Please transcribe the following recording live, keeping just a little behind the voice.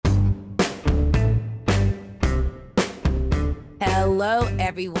Hello,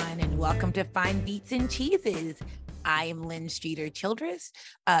 everyone, and welcome to Fine Beats and Cheeses. I am Lynne Childress,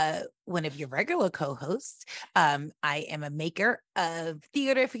 one of your regular co-hosts. I am a maker of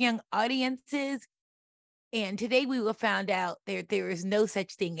theater for young audiences, and today we will find out there is no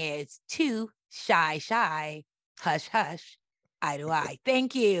such thing as too shy, hush, hush, eye to eye.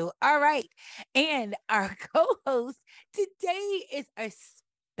 Thank you. All right, and our co-host today is a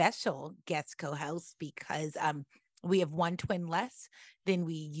special guest co-host because we have one twin less than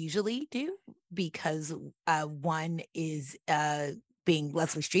we usually do because one is being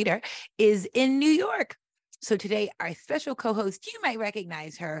Leslie Streeter is in New York. So today our special co-host, you might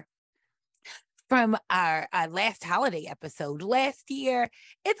recognize her from our last holiday episode last year.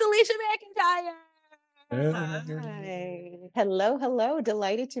 It's Elicia McIntyre. Hi. Hello.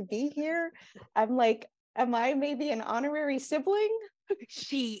 Delighted to be here. I'm like, am I maybe an honorary sibling?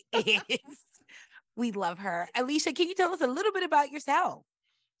 She is. We love her. Elicia, can you tell us a little bit about yourself?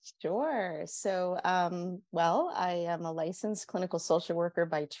 Sure. So, I am a licensed clinical social worker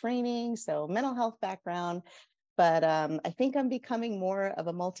by training, so mental health background, but I think I'm becoming more of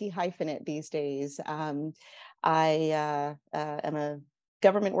a multi-hyphenate these days. I am a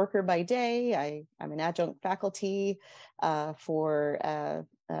government worker by day. I'm an adjunct faculty for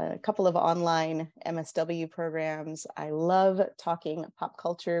a couple of online MSW programs. I love talking pop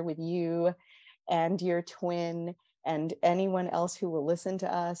culture with you and your twin and anyone else who will listen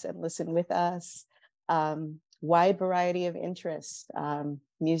to us and listen with us. Wide variety of interests,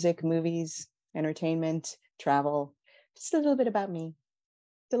 music, movies, entertainment, travel, just a little bit about me.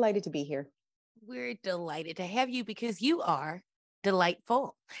 Delighted to be here. We're delighted to have you because you are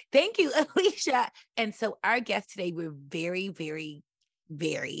delightful. Thank you, Elicia. And so our guest today, we're very, very,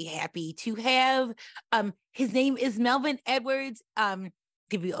 very happy to have. His name is Melvin Edwards.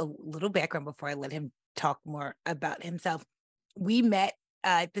 Give you a little background before I let him talk more about himself. We met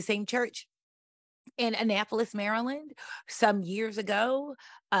at the same church in Annapolis, Maryland, some years ago.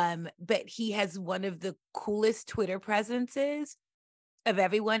 But he has one of the coolest Twitter presences of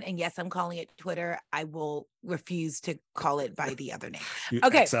everyone. And yes, I'm calling it Twitter. I will refuse to call it by the other name.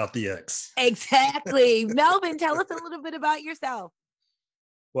 Okay. X out the X. Exactly. Melvin, tell us a little bit about yourself.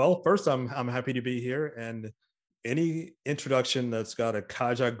 Well, first, I'm happy to be here. And any introduction that's got a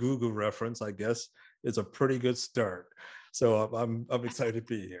Kajagoogoo reference, I guess, is a pretty good start. So I'm excited to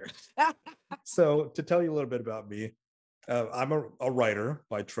be here. So to tell you a little bit about me, I'm a writer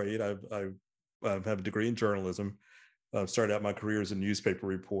by trade. I have a degree in journalism. Started out my career as a newspaper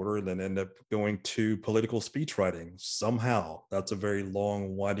reporter and then ended up going to political speech writing. Somehow, that's a very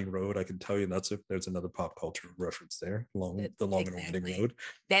long, winding road. I can tell you there's another pop culture reference there, the long and winding road.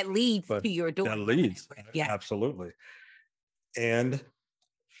 That leads to your door. That leads, yeah, absolutely. And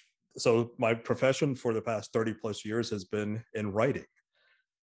so my profession for the past 30 plus years has been in writing.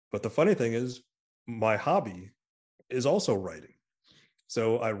 But the funny thing is, my hobby is also writing.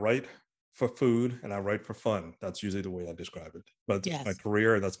 So I write for food and I write for fun. That's usually the way I describe it. But yes. My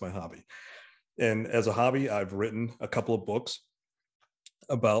career, that's my hobby. And as a hobby, I've written a couple of books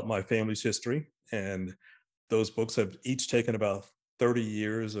about my family's history. And those books have each taken about 30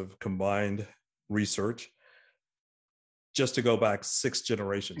 years of combined research just to go back 6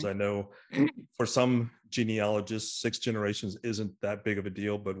 generations. I know for some genealogists, 6 generations isn't that big of a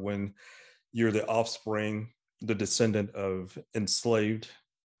deal, but when you're the offspring, the descendant of enslaved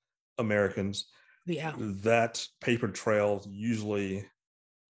Americans, that paper trail usually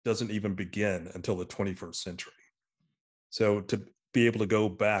doesn't even begin until the 21st century. So to be able to go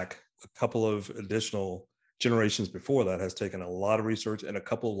back a couple of additional generations before that has taken a lot of research and a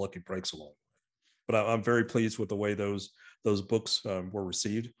couple of lucky breaks along. But I'm very pleased with the way those books were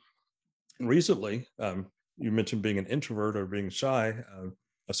received. And recently, you mentioned being an introvert or being shy.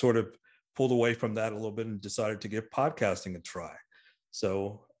 I sort of pulled away from that a little bit and decided to give podcasting a try.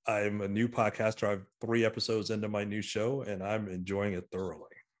 So I'm a new podcaster. I have 3 episodes into my new show, and I'm enjoying it thoroughly.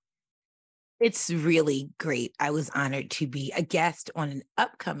 It's really great. I was honored to be a guest on an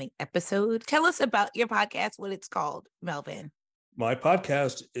upcoming episode. Tell us about your podcast, what it's called, Melvin. My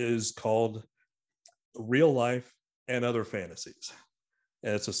podcast is called Real Life and Other Fantasies.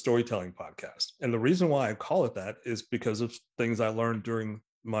 And it's a storytelling podcast. And the reason why I call it that is because of things I learned during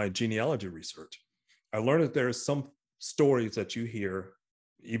my genealogy research. I learned that there are some stories that you hear,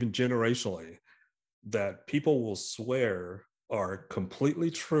 even generationally, that people will swear are completely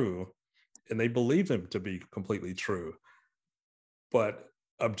true, and they believe them to be completely true. But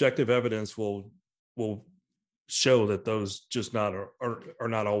objective evidence will show that those just are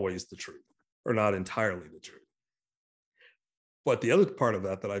not always the truth, or not entirely the truth. But the other part of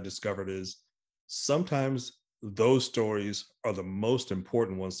that I discovered is sometimes those stories are the most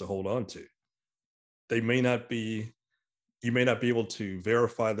important ones to hold on to. They may not be, you may not be able to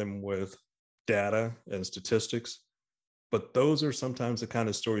verify them with data and statistics, but those are sometimes the kind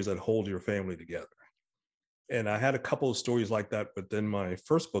of stories that hold your family together. And I had a couple of stories like that within my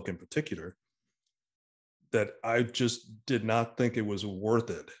first book in particular that I just did not think it was worth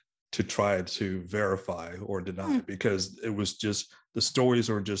it to try to verify or deny, because it was just, the stories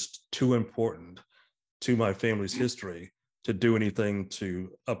were just too important to my family's history to do anything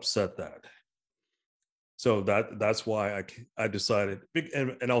to upset that. So that's why I decided,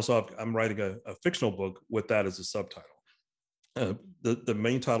 and also I'm writing a fictional book with that as a subtitle. The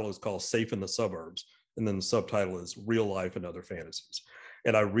main title is called Safe in the Suburbs, and then the subtitle is Real Life and Other Fantasies.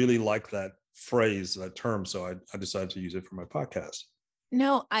 And I really like that phrase, that term, so I decided to use it for my podcast.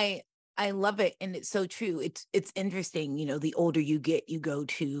 No, I love it, and it's so true. It's interesting, the older you get, you go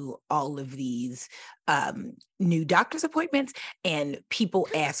to all of these new doctor's appointments, and people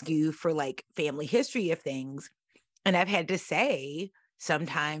ask you for like family history of things. And I've had to say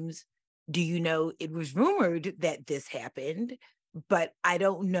sometimes, do you know it was rumored that this happened? But I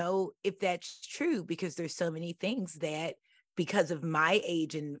don't know if that's true, because there's so many things that, because of my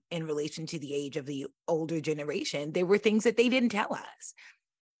age and in relation to the age of the older generation, there were things that they didn't tell us,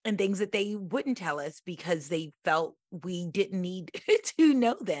 and things that they wouldn't tell us because they felt we didn't need to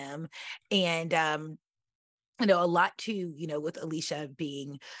know them. And a lot too, with Elicia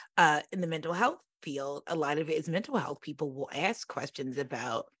being in the mental health field, a lot of it is mental health. People will ask questions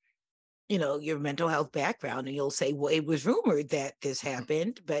about your mental health background, and you'll say, well, it was rumored that this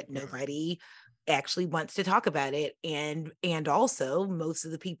happened, but nobody actually wants to talk about it. And also most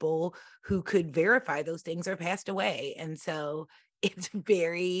of the people who could verify those things are passed away. And so it's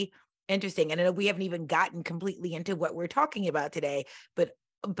very interesting. And I know we haven't even gotten completely into what we're talking about today, but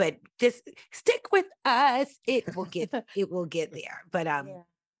just stick with us. It will get there. But Yeah.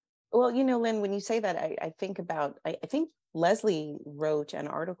 Well, Lynn, when you say that, I think about, I think Leslie wrote an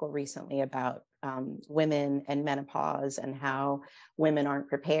article recently about women and menopause, and how women aren't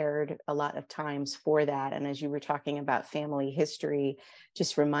prepared a lot of times for that. And as you were talking about family history,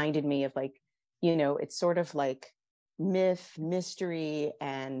 just reminded me of it's sort of like myth, mystery.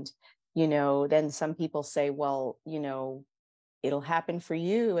 And, then some people say, well, it'll happen for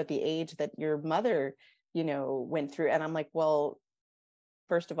you at the age that your mother, went through. And I'm like, well,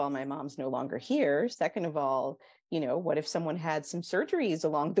 first of all, my mom's no longer here. Second of all, what if someone had some surgeries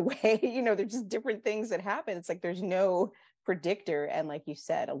along the way? There's just different things that happen. It's like there's no predictor. And like you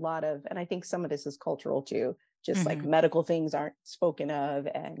said, and I think some of this is cultural too, just like medical things aren't spoken of.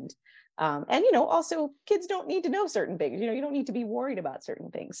 And also kids don't need to know certain things. You don't need to be worried about certain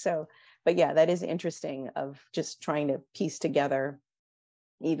things. So, but yeah, that is interesting, of just trying to piece together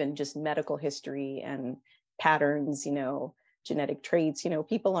even just medical history and patterns, genetic traits.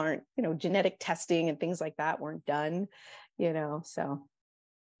 People aren't, genetic testing and things like that weren't done, so.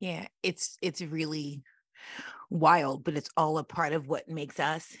 Yeah, it's really wild, but it's all a part of what makes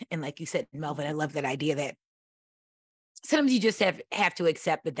us. And like you said, Melvin, I love that idea that sometimes you just have to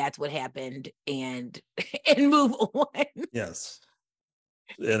accept that that's what happened and move on. Yes.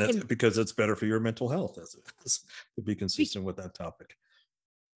 And it's because it's better for your mental health as it is to be consistent with that topic.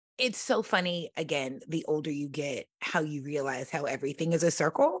 It's so funny, again, the older you get, how you realize how everything is a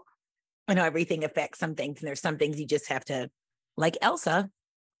circle and how everything affects some things. And there's some things you just have to, like Elsa,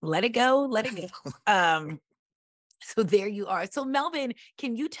 let it go. So there you are. So Melvin,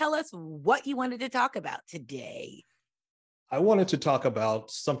 can you tell us what you wanted to talk about today? I wanted to talk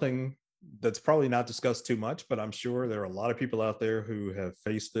about something that's probably not discussed too much, but I'm sure there are a lot of people out there who have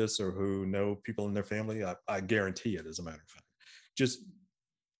faced this or who know people in their family. I guarantee it, as a matter of fact. Just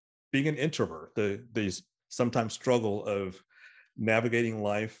being an introvert, the sometimes struggle of navigating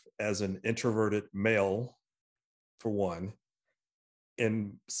life as an introverted male, for one,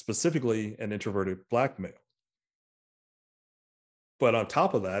 and specifically an introverted Black male. But on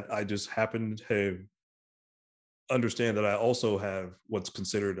top of that, I just happen to understand that I also have what's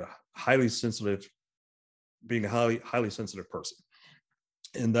considered a highly sensitive person.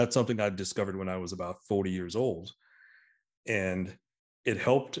 And that's something I discovered when I was about 40 years old. And it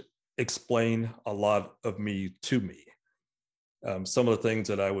helped explain a lot of me to me. Some of the things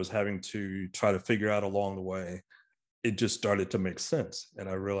that I was having to try to figure out along the way, it just started to make sense. And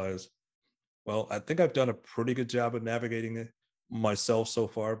I realized, well, I think I've done a pretty good job of navigating it myself so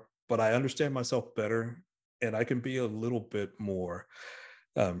far, but I understand myself better, and I can be a little bit more,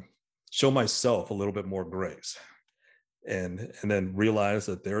 show myself a little bit more grace, and then realize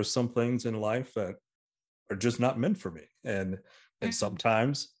that there are some things in life that are just not meant for me. And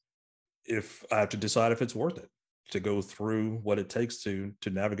sometimes if I have to decide if it's worth it to go through what it takes to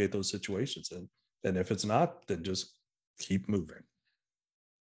navigate those situations. And if it's not, then just keep moving.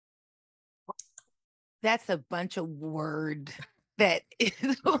 That's a bunch of word that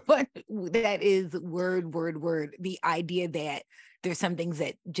is word. The idea that there's some things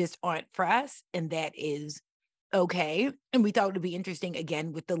that just aren't for us, and that is okay. And we thought it would be interesting,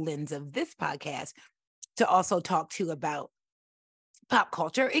 again, with the lens of this podcast, to also talk to about pop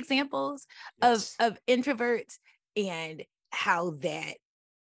culture examples Yes. of introverts and how that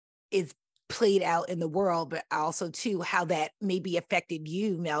is played out in the world, but also too how that maybe affected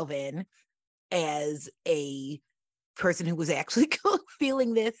you, Melvin, as a person who was actually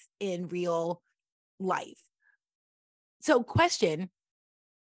feeling this in real life. So, question,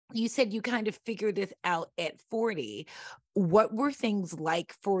 you said you kind of figured this out at 40. What were things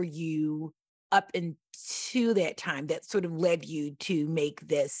like for you up into that time that sort of led you to make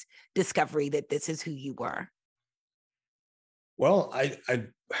this discovery that this is who you were? Well,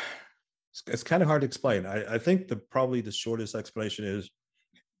 it's kind of hard to explain. I think probably the shortest explanation is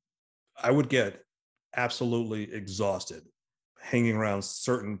I would get absolutely exhausted hanging around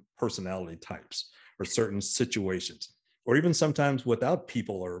certain personality types or certain situations, or even sometimes without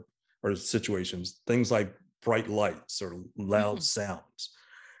people or situations, things like bright lights or loud sounds.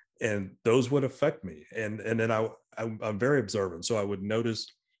 And those would affect me. And then I'm very observant. So I would notice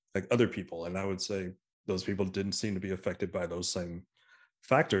like other people, and I would say, those people didn't seem to be affected by those same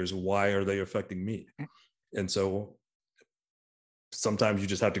factors. Why are they affecting me? And so sometimes you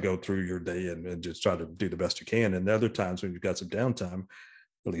just have to go through your day and just try to do the best you can. And the other times when you've got some downtime,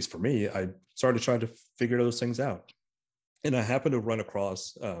 at least for me, I started trying to figure those things out. And I happened to run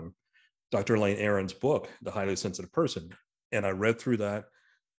across Dr. Elaine Aron's book, The Highly Sensitive Person. And I read through that,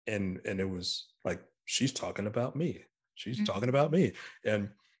 and it was like, she's talking about me. She's talking about me. And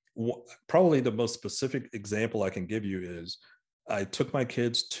probably the most specific example I can give you is I took my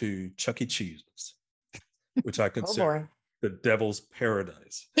kids to Chuck E. Cheese's, which I consider the devil's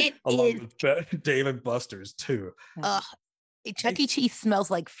paradise. Along with Dave and Buster's too. Chuck E. Cheese smells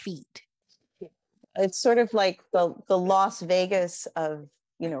like feet. It's sort of like the Las Vegas of,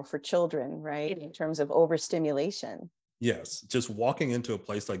 for children, right? In terms of overstimulation. Yes, just walking into a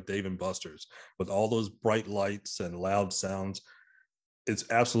place like Dave and Buster's with all those bright lights and loud sounds, it's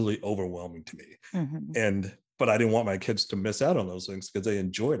absolutely overwhelming to me. But I didn't want my kids to miss out on those things because they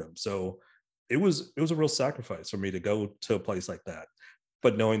enjoyed them. So it was a real sacrifice for me to go to a place like that.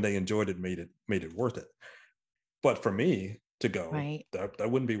 But knowing they enjoyed it made it worth it. But for me to go, right,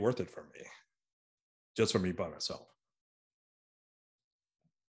 that wouldn't be worth it for me, just for me by myself.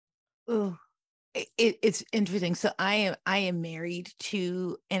 Oh, it's interesting. So I am married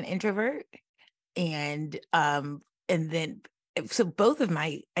to an introvert, and then so both of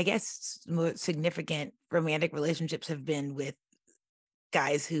my, I guess, more significant romantic relationships have been with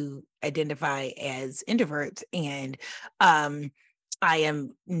guys who identify as introverts, and I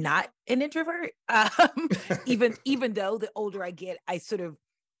am not an introvert. Even though the older I get,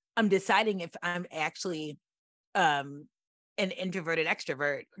 I'm deciding if I'm actually an introverted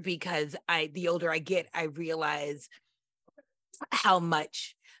extrovert, because the older I get, I realize how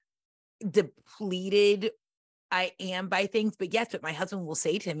much depleted I am by things. But yes, but my husband will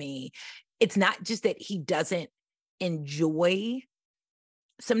say to me, it's not just that he doesn't enjoy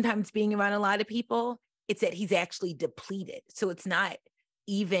sometimes being around a lot of people, it's that he's actually depleted. So it's not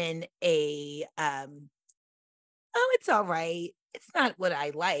even a oh, it's all right, it's not what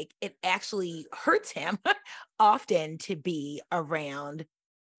I like. It actually hurts him often to be around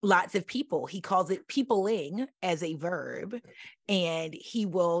lots of people. He calls it peopling as a verb, and he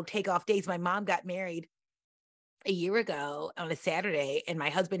will take off days. My mom got married a year ago on a Saturday, and my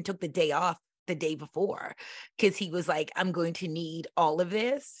husband took the day off the day before because he was like, I'm going to need all of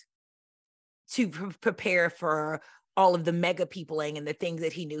this to prepare for all of the mega peopling and the things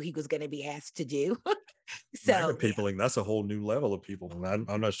that he knew he was going to be asked to do. So mega peopling, that's a whole new level of people. And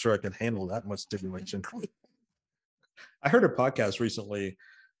I'm not sure I can handle that much stimulation. I heard a podcast recently,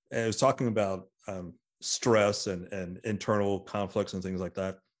 and it was talking about stress and internal conflicts and things like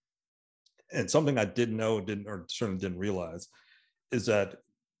that. And something I didn't know, or certainly didn't realize, is that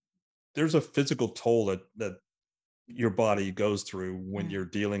there's a physical toll that your body goes through when you're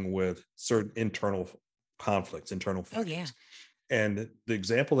dealing with certain internal conflicts, internal factors. Oh, yeah. And the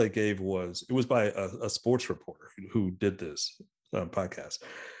example they gave was, it was by a sports reporter who did this podcast.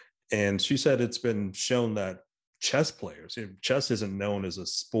 And she said it's been shown that chess players, chess isn't known as a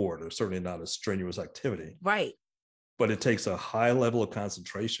sport, or certainly not a strenuous activity. Right. But it takes a high level of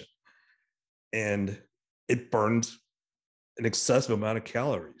concentration, and it burns an excessive amount of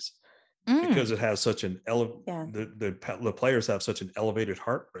calories. because it has such an Yeah. the players have such an elevated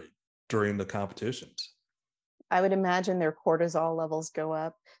heart rate during the competitions. I would imagine their cortisol levels go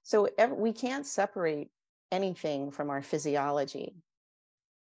up. So we can't separate anything from our physiology.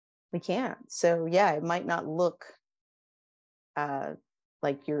 We can't. So yeah, it might not look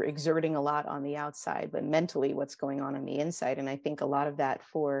like you're exerting a lot on the outside, but mentally what's going on the inside. And I think a lot of that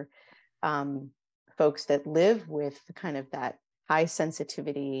for folks that live with kind of that high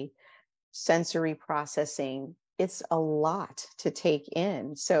sensitivity, sensory processing, it's a lot to take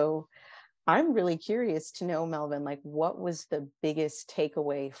in. So I'm really curious to know, Melvin, like what was the biggest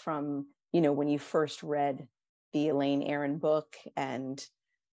takeaway from, when you first read the Elaine Aron book, and,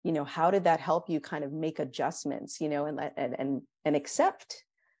 how did that help you kind of make adjustments, and accept,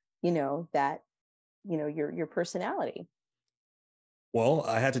 that, your personality? Well,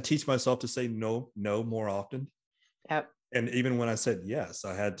 I had to teach myself to say no more often. Yep. And even when I said yes,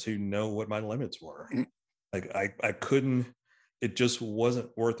 I had to know what my limits were. Like I couldn't, it just wasn't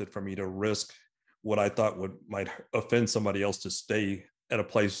worth it for me to risk what I thought might offend somebody else to stay at a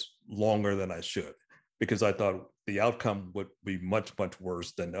place longer than I should, because I thought the outcome would be much, much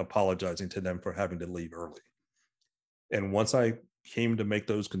worse than apologizing to them for having to leave early. And once I came to make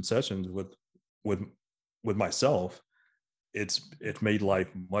those concessions with myself, it's made life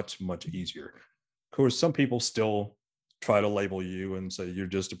much, much easier. Of course, some people still try to label you and say you're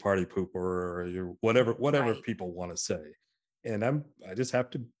just a party pooper, or you're whatever Right. people want to say. And I just have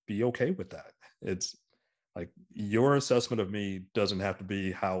to be okay with that. It's like your assessment of me doesn't have to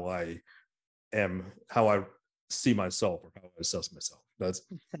be how I see myself or how I assess myself.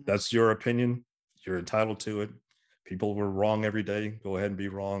 That's your opinion. You're entitled to it. People were wrong every day. Go ahead and be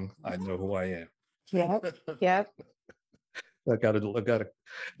wrong. I know who I am. Yep. Yep. I got to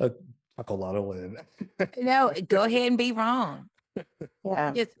talk a lot of Lynne. No, go ahead and be wrong.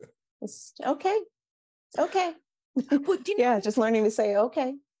 Yeah. Just, It's okay. Okay. well, Yeah, just learning to say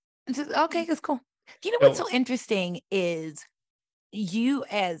okay. Okay, it's cool. You know what's so interesting is you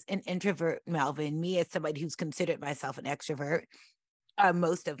as an introvert, Melvin, me as somebody who's considered myself an extrovert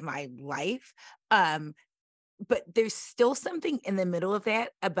most of my life. But there's still something in the middle of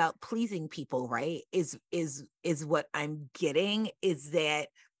that about pleasing people, right? Is what I'm getting, is that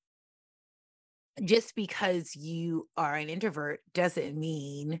just because you are an introvert doesn't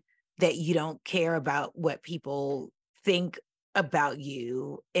mean that you don't care about what people think about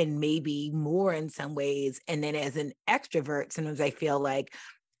you, and maybe more in some ways. And then as an extrovert, sometimes I feel like,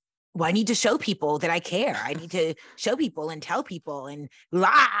 well, I need to show people that I care. I need to show people and tell people and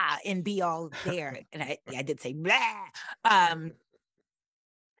blah and be all there. And I did say blah.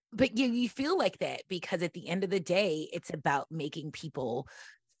 But you feel like that because at the end of the day, it's about making people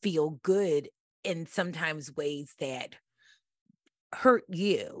feel good in sometimes ways that hurt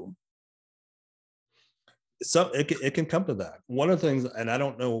you. So it can come to that. One of the things, and I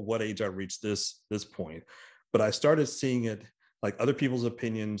don't know what age I reached this point, but I started seeing it like other people's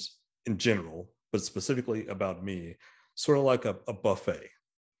opinions in general, but specifically about me, sort of like a buffet.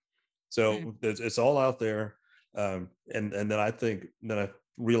 So it's all out there. And then I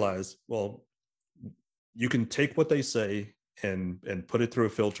realized, well, you can take what they say and put it through a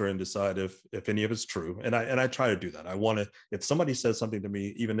filter and decide if any of it's true. And I try to do that. I want to, if somebody says something to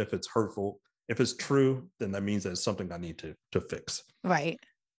me, even if it's hurtful, if it's true, then that means that it's something I need to fix. Right.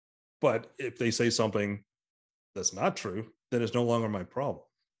 But if they say something that's not true, then it's no longer my problem,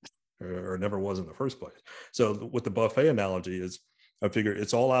 or never was in the first place. So with the buffet analogy is, I figure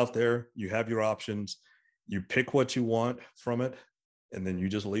it's all out there. You have your options. You pick what you want from it, and then you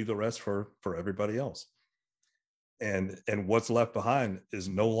just leave the rest for everybody else. And what's left behind is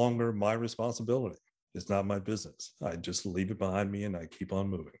no longer my responsibility. It's not my business. I just leave it behind me and I keep on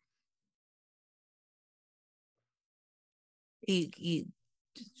moving. You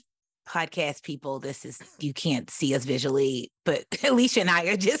podcast people, this is, you can't see us visually, but Elicia and I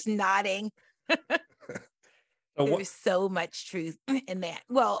are just nodding. There's so much truth in that.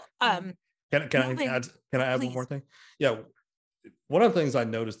 Well, can I add one more thing? Yeah, one of the things I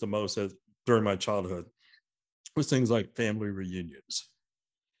noticed the most during my childhood was things like family reunions,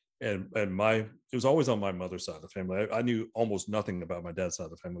 and it was always on my mother's side of the family. I knew almost nothing about my dad's side of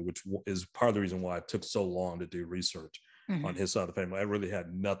the family, which is part of the reason why it took so long to do research on his side of the family. I really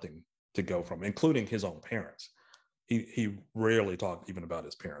had nothing to go from, including his own parents. He rarely talked even about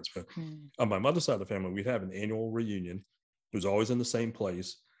his parents. But on my mother's side of the family, we'd have an annual reunion. It was always in the same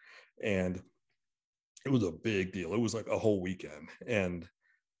place, and it was a big deal. It was like a whole weekend, and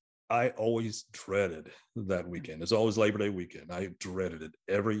I always dreaded that weekend. It's always Labor Day weekend. I dreaded it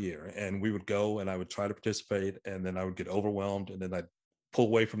every year, and we would go, and I would try to participate, and then I would get overwhelmed, and then I'd pull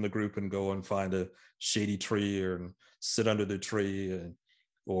away from the group and go and find a shady tree and sit under the tree,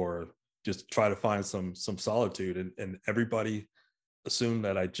 or just try to find some solitude. And everybody assumed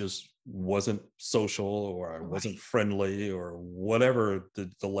that I just wasn't social, or I wasn't friendly, or whatever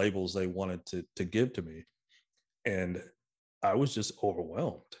the labels they wanted to give to me. And I was just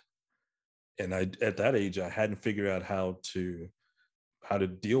overwhelmed. And at that age, I hadn't figured out how to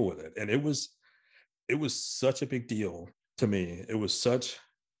deal with it. And it was such a big deal to me. It was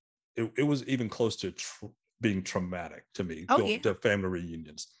even close to being traumatic to me, going to family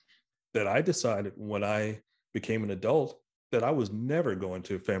reunions, that I decided when I became an adult that I was never going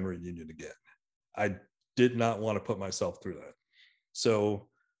to a family reunion again. I did not want to put myself through that. So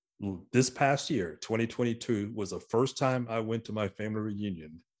this past year, 2022, was the first time I went to my family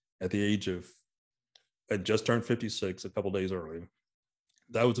reunion at the age of, I just turned 56 a couple days earlier.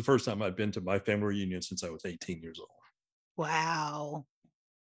 That was the first time I'd been to my family reunion since I was 18 years old. Wow.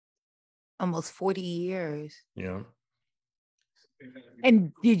 Almost 40 years. Yeah.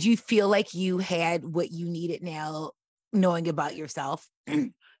 And did you feel like you had what you needed now, knowing about yourself,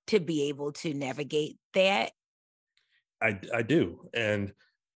 to be able to navigate that? I do. And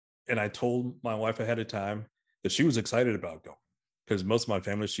I told my wife ahead of time that she was excited about going, because most of my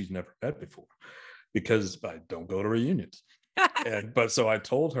family she's never met before, because I don't go to reunions. But so I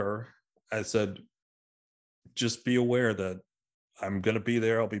told her, I said, just be aware that I'm going to be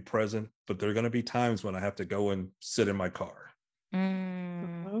there. I'll be present, but there are going to be times when I have to go and sit in my car.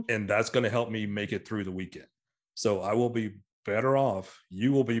 And that's going to help me make it through the weekend. So I will be better off.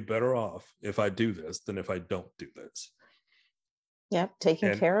 You will be better off if I do this than if I don't do this. Yep.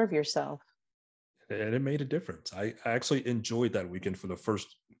 Taking care of yourself. And it made a difference. I actually enjoyed that weekend for the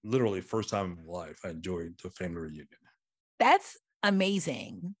literally first time in my life. I enjoyed the family reunion. That's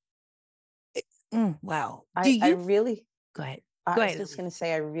amazing. Wow. I really, go ahead. I was just going to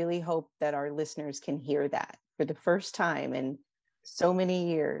say, I really hope that our listeners can hear that for the first time in so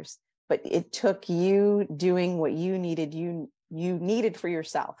many years, but it took you doing what you needed for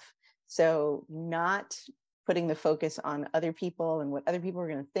yourself. So not putting the focus on other people and what other people were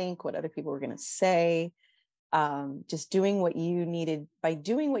going to think, what other people were going to say, just doing what you needed. By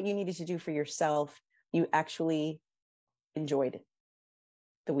doing what you needed to do for yourself, you actually enjoyed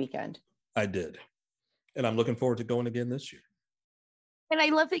the weekend. I did. And I'm looking forward to going again this year. And I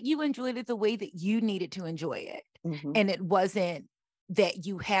love that you enjoyed it the way that you needed to enjoy it. And it wasn't that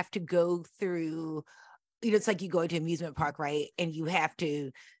you have to go through, it's like you go to an amusement park, right? And you have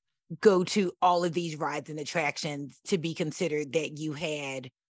to go to all of these rides and attractions to be considered that you had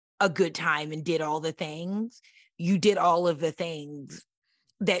a good time and did all the things. You did all of the things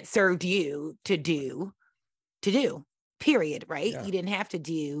that served you to do, period, right? Yeah. You didn't have to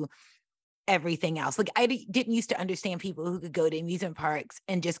do everything else. Like I didn't used to understand people who could go to amusement parks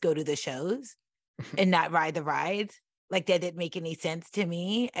and just go to the shows and not ride the rides. Like that didn't make any sense to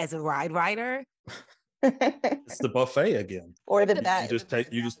me as a ride rider. It's the buffet again. Or you just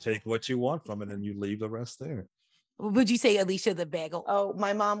take what you want from it and you leave the rest there. Would you say, Elicia, the bag? Oh,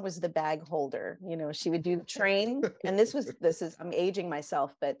 my mom was the bag holder. She would do the train. And this is, I'm aging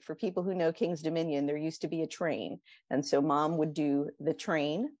myself, but for people who know King's Dominion, there used to be a train. And so mom would do the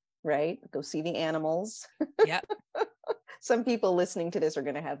train, right? Go see the animals. Yep. Some people listening to this are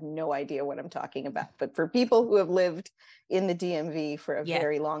going to have no idea what I'm talking about. But for people who have lived in the DMV for a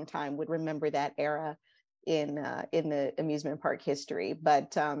very long time would remember that era in the amusement park history.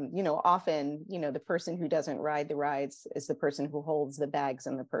 But, often, the person who doesn't ride the rides is the person who holds the bags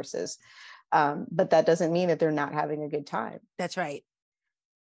and the purses. But that doesn't mean that they're not having a good time. That's right.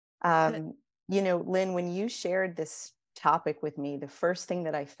 Lynn, when you shared this topic with me, the first thing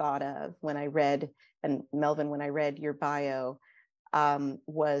that I thought of when I read, and Melvin, when I read your bio,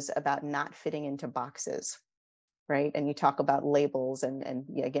 was about not fitting into boxes. Right. And you talk about labels and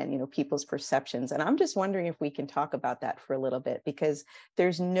again, people's perceptions. And I'm just wondering if we can talk about that for a little bit, because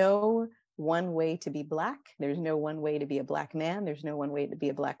there's no one way to be Black. There's no one way to be a Black man. There's no one way to be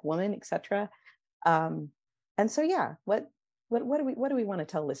a Black woman, etc. And so, yeah, what do we want to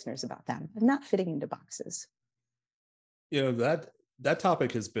tell listeners about that? Not fitting into boxes. That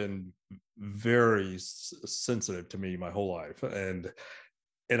topic has been very sensitive to me my whole life. And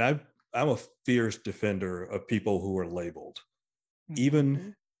I'm a fierce defender of people who are labeled,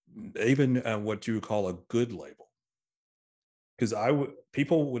 even what you would call a good label. Because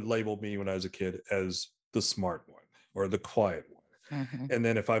people would label me when I was a kid as the smart one or the quiet one. And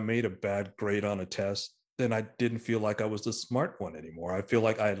then if I made a bad grade on a test, then I didn't feel like I was the smart one anymore. I feel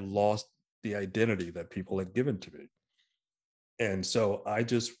like I had lost the identity that people had given to me. And so I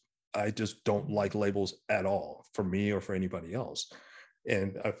just don't like labels at all, for me or for anybody else.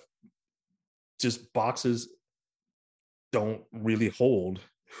 And just boxes don't really hold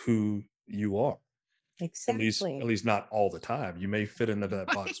who you are. Exactly. At least not all the time. You may fit into that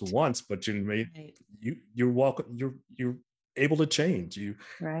box Right. once, but you may Right. you're welcome. You're able to change.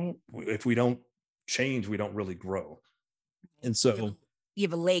 Right. If we don't change, we don't really grow. And so You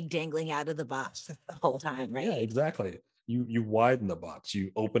have a leg dangling out of the box the whole time, right? yeah, exactly. You widen the box,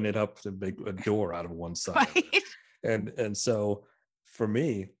 you open it up to make a door out of one side. Right. And so for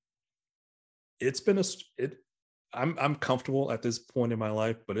me, it's been I'm comfortable at this point in my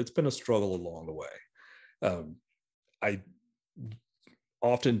life, but it's been a struggle along the way. I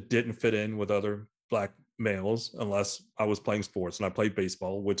often didn't fit in with other Black males unless I was playing sports, and I played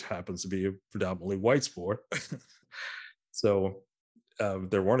baseball, which happens to be a predominantly white sport. So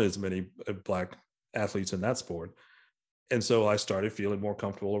there weren't as many Black athletes in that sport. And so I started feeling more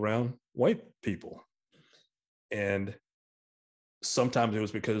comfortable around white people. And sometimes it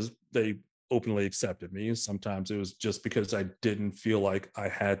was because they openly accepted me. Sometimes it was just because I didn't feel like I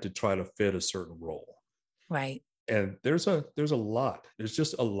had to try to fit a certain role. Right. And there's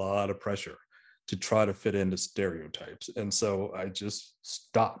just a lot of pressure to try to fit into stereotypes. And so I just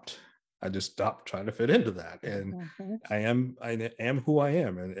stopped trying to fit into that. And I am who I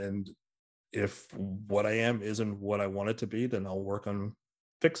am. And if what I am isn't what I want it to be, then I'll work on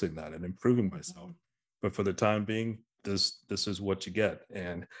fixing that and improving myself. But for the time being, this is what you get.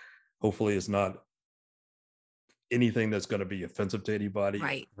 And hopefully it's not anything that's going to be offensive to anybody,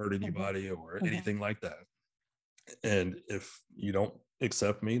 Right. hurt anybody, or anything like that. And if you don't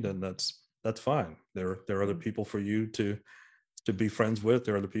accept me, then that's fine. There are other people for you to be friends with.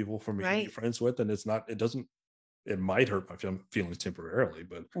 There are other people for me to be friends with. And it might hurt my feelings temporarily,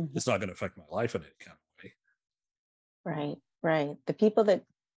 but it's not going to affect my life in any kind of way. Right. Right. The people that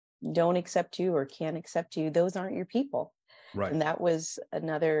don't accept you or can't accept you, those aren't your people. Right. And that was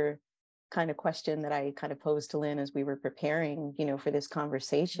another kind of question that I kind of posed to Lynne as we were preparing, for this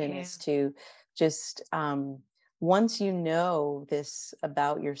conversation, is to just once you know this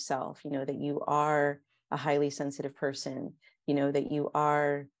about yourself, that you are a highly sensitive person, that you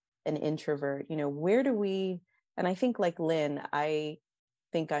are an introvert, where do we, and I think like Lynne, I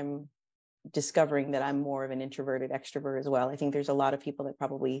think I'm discovering that I'm more of an introverted extrovert as well. I think there's a lot of people that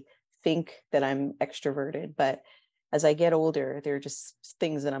probably think that I'm extroverted, but as I get older, there are just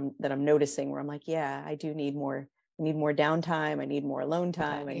things that I'm noticing where I'm like, yeah, I do need more. I need more downtime. I need more alone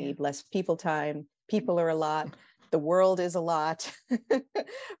time. I need less people time. People are a lot. The world is a lot.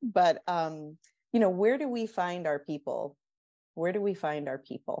 But where do we find our people? Where do we find our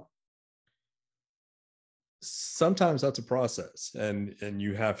people? Sometimes that's a process, and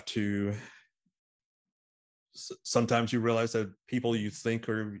you have to. Sometimes you realize that people you think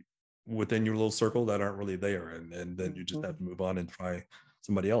are within your little circle that aren't really there, and then you just have to move on and try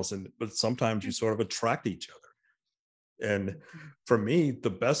somebody else. But sometimes you sort of attract each other. And for me, the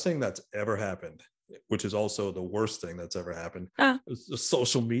best thing that's ever happened, which is also the worst thing that's ever happened, is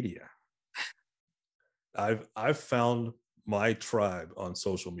social media. I've found my tribe on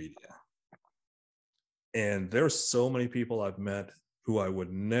social media. And there's so many people I've met who I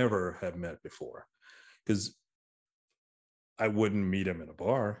would never have met before, because I wouldn't meet them in a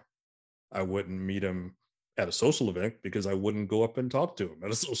bar. I wouldn't meet them at a social event because I wouldn't go up and talk to them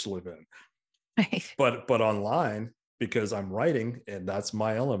at a social event. Right. But online, because I'm writing and that's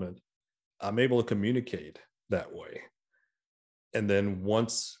my element, I'm able to communicate that way. And then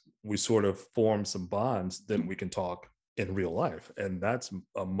once we sort of form some bonds, then we can talk in real life. And that's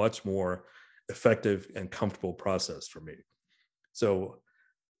a much more effective and comfortable process for me. So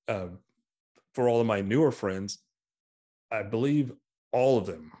for all of my newer friends, I believe all of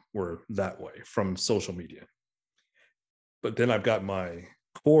them were that way from social media. But then I've got my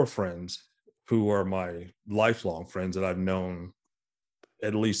core friends who are my lifelong friends that I've known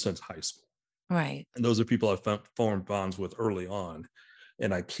at least since high school. Right. And those are people I've formed bonds with early on.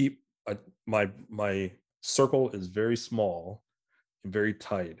 And my circle is very small and very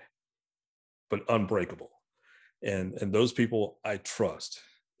tight, but unbreakable. And those people I trust,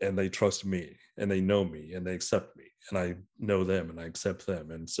 and they trust me, and they know me, and they accept me, and I know them and I accept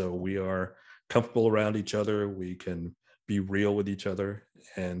them. And so we are comfortable around each other. We can be real with each other.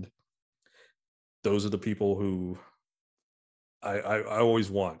 And those are the people who I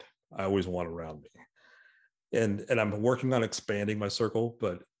always want. I always want around me. And I'm working on expanding my circle,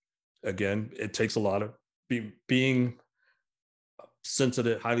 but again, it takes a lot of being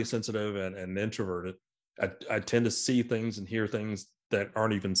sensitive, highly sensitive, and introverted. I tend to see things and hear things that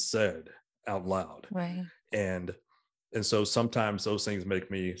aren't even said out loud. Right. And so sometimes those things make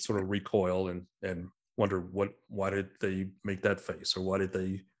me sort of recoil and wonder why did they make that face, or why did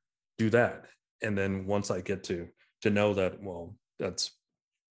they do that? And then once I get to know that, well, that's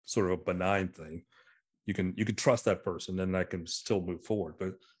sort of a benign thing, you can trust that person, and I can still move forward.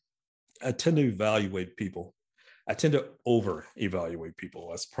 But I tend to evaluate people. I tend to over evaluate people.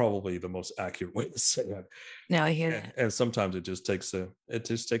 That's probably the most accurate way to say that. No, I hear that. And sometimes it just takes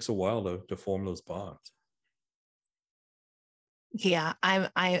a while to form those bonds. Yeah, I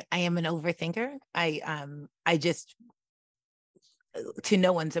am an overthinker. I just, to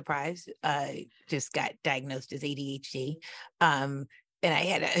no one's surprise, just got diagnosed as ADHD. And I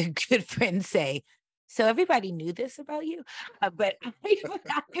had a good friend say, so everybody knew this about you, but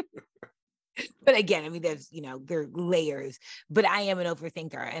but again, I mean, there's, there are layers, but I am an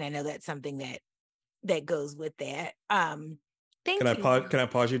overthinker, and I know that's something that goes with that. Thank you. Can I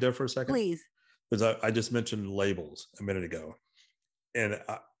pause you there for a second? Please. Because I just mentioned labels a minute ago, and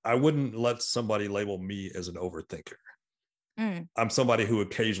I wouldn't let somebody label me as an overthinker. I'm somebody who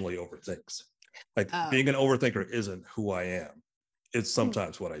occasionally overthinks. Like, being an overthinker isn't who I am. It's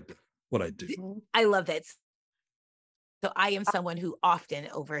sometimes what I do. I love that. So I am someone who often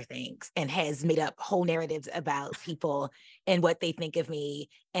overthinks and has made up whole narratives about people and what they think of me,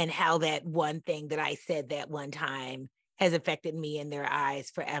 and how that one thing that I said that one time has affected me in their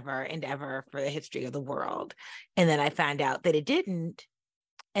eyes forever and ever for the history of the world. And then I find out that it didn't.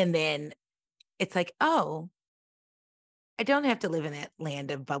 And then it's like, oh, I don't have to live in that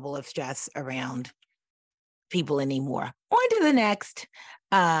land of bubble of stress around people anymore. On to the next.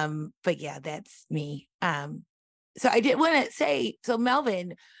 But yeah, that's me. So I did want to say, so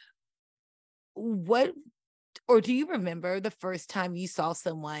Melvin, do you remember the first time you saw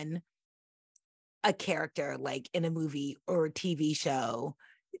someone, a character like in a movie or a TV show,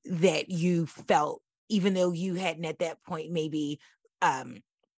 that you felt, even though you hadn't at that point maybe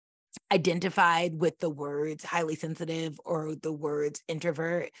identified with the words highly sensitive or the words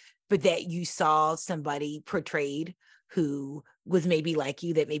introvert, but that you saw somebody portrayed who was maybe like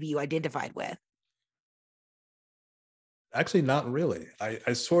you, that maybe you identified with? Actually, not really.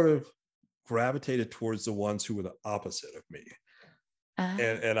 I sort of gravitated towards the ones who were the opposite of me.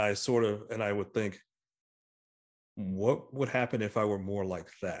 And I would think, what would happen if I were more like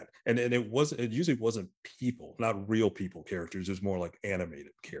that? And it usually wasn't people, not real people characters. It was more like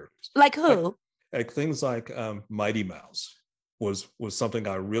animated characters. Like who? Like things like Mighty Mouse was something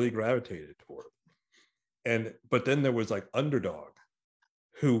I really gravitated toward. But then there was like Underdog,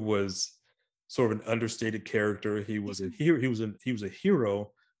 who was sort of an understated character. He was a hero. He was a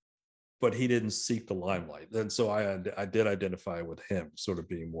hero, but he didn't seek the limelight. And so I did identify with him, sort of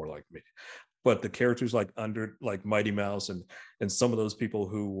being more like me. But the characters like Mighty Mouse and some of those people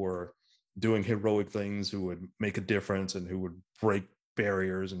who were doing heroic things, who would make a difference and who would break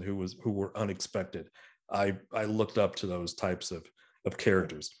barriers and who were unexpected, I looked up to those types of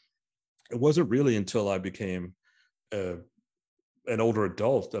characters. It wasn't really until I became an older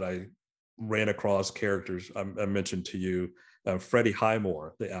adult that I ran across characters. I mentioned to you Freddie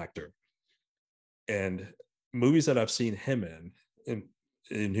Highmore, the actor, and movies that I've seen him in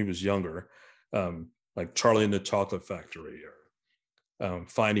he was younger, like Charlie and the Chocolate Factory or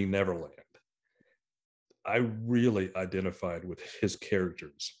Finding Neverland. I really identified with his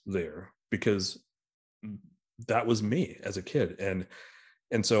characters there because that was me as a kid,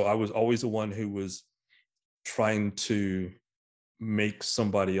 and so I was always the one who was trying to make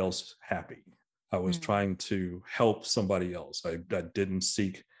somebody else happy. I was trying to help somebody else. I didn't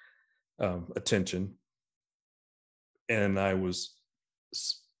seek attention, and I was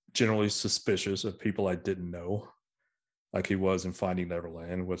generally suspicious of people I didn't know, like he was in Finding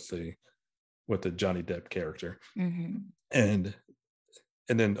Neverland with the Johnny Depp character. And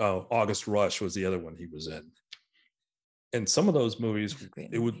then August Rush was the other one he was in. And some of those movies,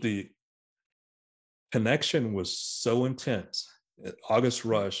 the connection was so intense, August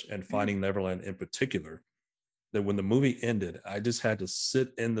Rush and Finding Neverland in particular, that when the movie ended, I just had to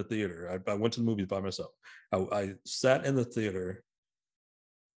sit in the theater. I went to the movies by myself. I sat in the theater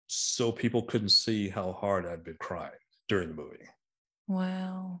so people couldn't see how hard I'd been crying during the movie.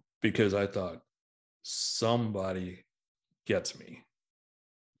 Wow. Because I thought, somebody gets me.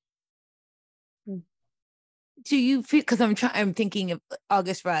 Do you feel, because I'm thinking of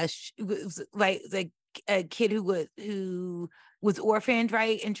August Rush, it was like a kid who was orphaned,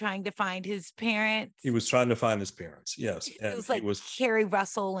 right, and trying to find his parents. He was trying to find his parents, yes. And it was like Carrie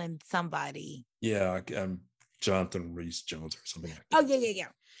Russell and somebody. Yeah, Jonathan Rhys Jones or something like that. Oh yeah.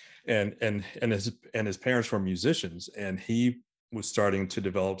 And his parents were musicians, and he was starting to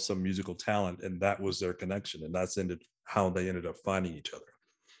develop some musical talent, and that was their connection, and that's how they ended up finding each other.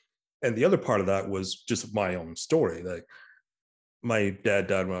 And the other part of that was just my own story. Like, my dad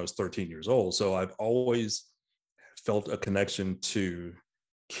died when I was 13 years old. So I've always felt a connection to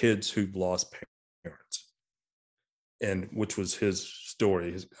kids who've lost parents, and which was his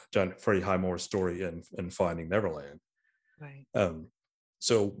story, his John Freddie Highmore's story in Finding Neverland. Right.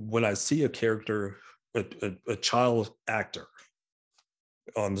 So when I see a character, a child actor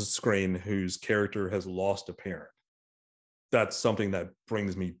on the screen whose character has lost a parent, that's something that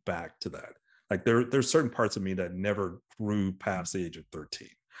brings me back to that. Like, there's certain parts of me that never grew past the age of 13.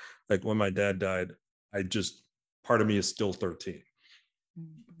 Like, when my dad died, part of me is still 13.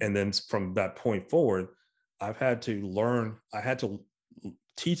 And then from that point forward, I had to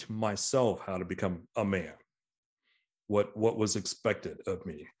teach myself how to become a man, what was expected of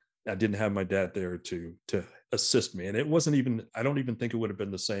me. I didn't have my dad there to assist me. And it wasn't even, I don't even think it would have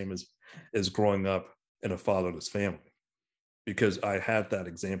been the same as growing up in a fatherless family, because I had that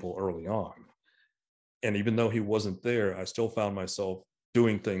example early on. And even though he wasn't there, I still found myself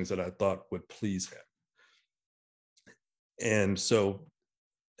doing things that I thought would please him. And so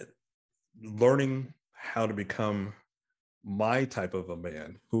learning how to become my type of a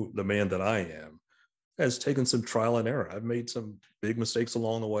man, the man that I am, has taken some trial and error. I've made some big mistakes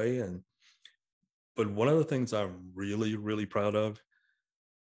along the way. But one of the things I'm really, really proud of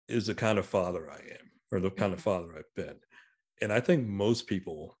is the kind of father I am, or the kind of father I've been. And I think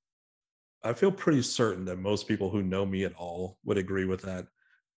I feel pretty certain that most people who know me at all would agree with that.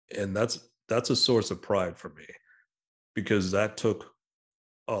 And that's a source of pride for me, because that took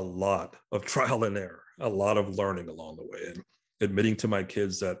a lot of trial and error, a lot of learning along the way, and admitting to my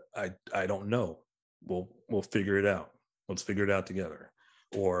kids that I don't know. We'll figure it out. Let's figure it out together.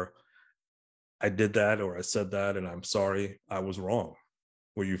 Or, I did that, or I said that, and I'm sorry, I was wrong.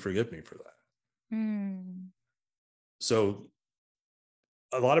 Will you forgive me for that? So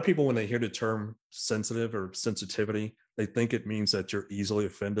a lot of people, when they hear the term sensitive or sensitivity, they think it means that you're easily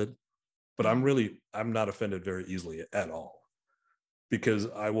offended. But I'm not offended very easily at all, because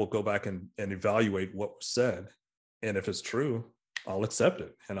I will go back and evaluate what was said. And if it's true, I'll accept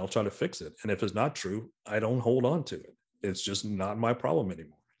it and I'll try to fix it. And if it's not true, I don't hold on to it. It's just not my problem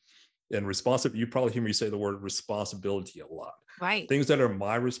anymore. And you probably hear me say the word responsibility a lot. Right. Things that are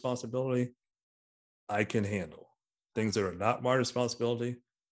my responsibility, I can handle. Things that are not my responsibility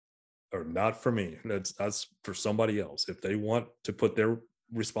are not for me. That's for somebody else. If they want to put their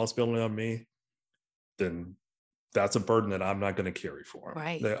responsibility on me, then that's a burden that I'm not going to carry for them.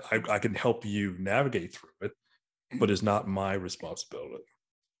 Right. I can help you navigate through it, but it's not my responsibility.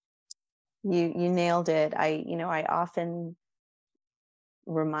 You nailed it. I often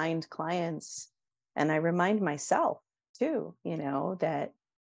remind clients, and I remind myself too, that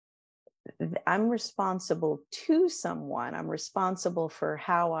I'm responsible to someone. I'm responsible for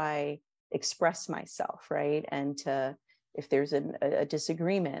how I express myself, right? And if there's a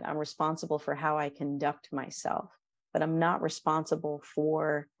disagreement, I'm responsible for how I conduct myself, but I'm not responsible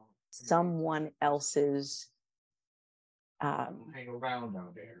for someone else's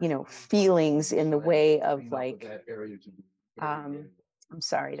feelings in the way of, like, I'm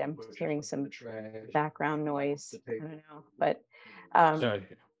sorry, I'm hearing some background noise. I don't know, but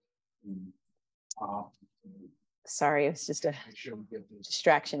sorry, it's just a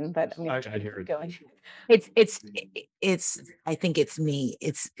distraction, but I'm going to hear it going. I think it's me.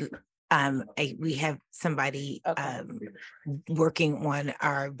 We have somebody working on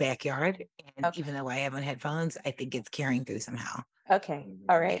our backyard, and even though I have on headphones, I think it's carrying through somehow. Okay.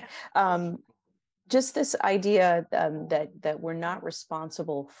 All right. Just this idea that we're not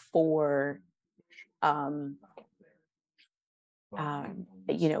responsible for,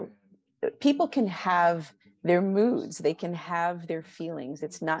 people can have their moods, they can have their feelings.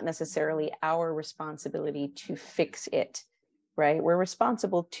 It's not necessarily our responsibility to fix it, right? We're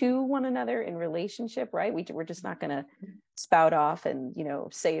responsible to one another in relationship, right? We're just not going to spout off and,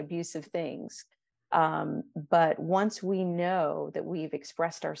 say abusive things. But once we know that we've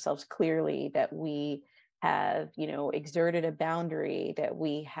expressed ourselves clearly, that we have, exerted a boundary, that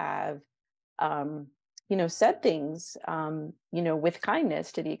we have, said things, with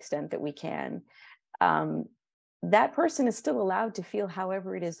kindness to the extent that we can, that person is still allowed to feel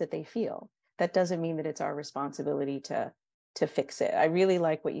however it is that they feel. That doesn't mean that it's our responsibility to fix it. I really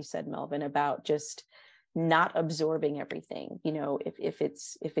like what you said, Melvin, about just not absorbing everything. If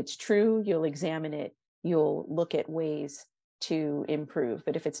it's true, you'll examine it, you'll look at ways to improve.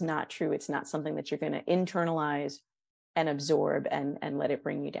 But if it's not true, it's not something that you're going to internalize and absorb and let it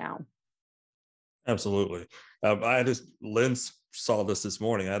bring you down. Absolutely. Lynne saw this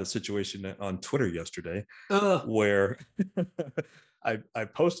morning. I had a situation on Twitter yesterday where I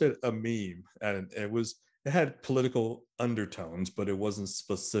posted a meme, and it had political undertones, but it wasn't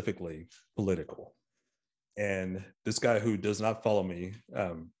specifically political. And this guy who does not follow me,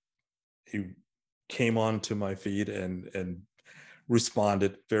 he came onto my feed and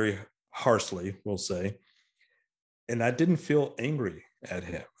responded very harshly, we'll say. And I didn't feel angry at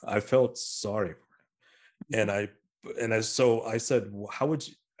him. I felt sorry for him. So I said, well,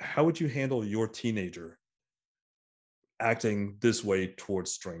 how would you handle your teenager acting this way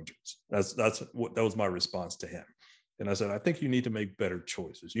towards strangers? That was my response to him. And I said, I think you need to make better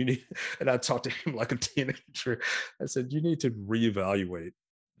choices. And I talked to him like a teenager. I said, you need to reevaluate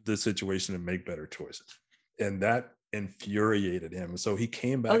the situation and make better choices. And that infuriated him. So he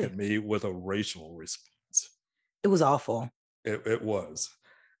came back at me with a racial response. It was awful. It was.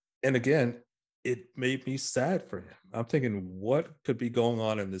 And again, it made me sad for him. I'm thinking, what could be going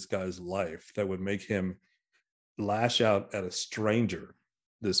on in this guy's life that would make him lash out at a stranger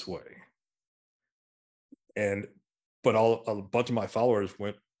this way? But a bunch of my followers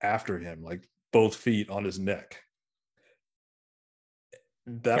went after him, like both feet on his neck.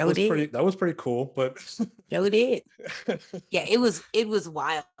 That was pretty cool, but Joe did. Yeah, it was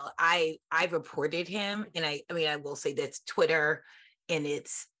wild. I reported him, and I mean I will say that's Twitter in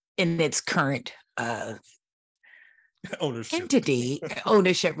its current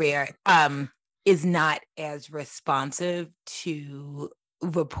ownership rare is not as responsive to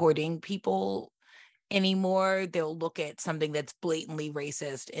reporting people anymore. They'll look at something that's blatantly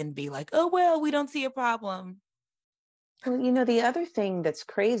racist and be like, oh well, we don't see a problem. Well, the other thing that's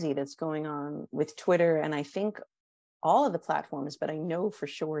crazy that's going on with Twitter, and I think all of the platforms, but I know for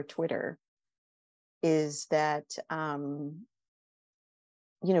sure Twitter, is that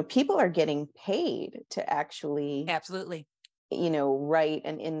people are getting paid to actually absolutely write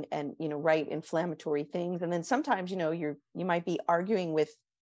and write inflammatory things, and then sometimes you might be arguing with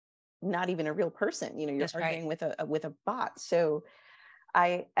not even a real person. You're That's arguing right. with a bot. So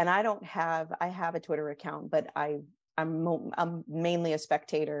I have a Twitter account, but I'm mainly a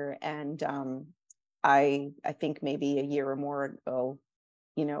spectator, and I think maybe a year or more ago,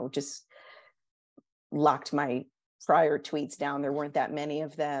 just locked my prior tweets down. There weren't that many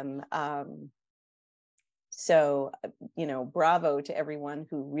of them. So bravo to everyone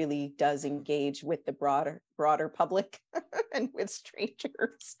who really does engage with the broader public and with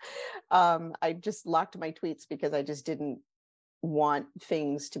strangers. I just locked my tweets because I just didn't want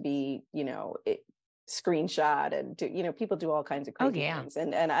things to be, screenshot and people do all kinds of crazy things.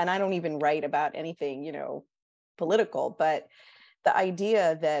 And I don't even write about anything, political, but the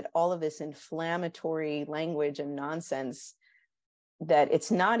idea that all of this inflammatory language and nonsense, that it's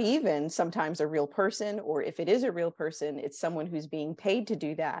not even sometimes a real person, or if it is a real person, it's someone who's being paid to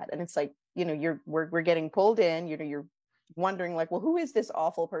do that. And it's like, we're getting pulled in, you're wondering like, well, who is this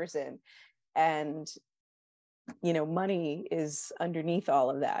awful person? And money is underneath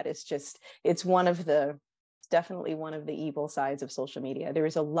all of that. It's definitely one of the evil sides of social media. There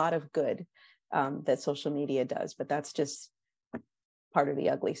is a lot of good that social media does, but that's just part of the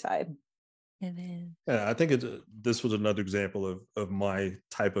ugly side. It is. Yeah, I think this was another example of my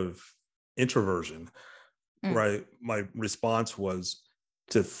type of introversion, right? My response was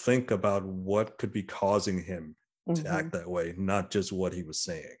to think about what could be causing him to act that way, not just what he was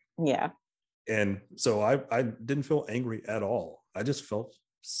saying. Yeah. And so I didn't feel angry at all. I just felt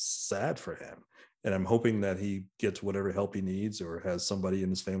sad for him. And I'm hoping that he gets whatever help he needs, or has somebody in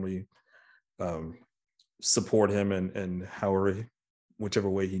his family support him and whichever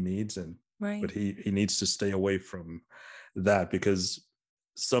way he needs. But he needs to stay away from that, because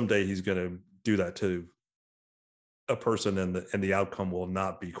someday he's going to do that to a person, and the outcome will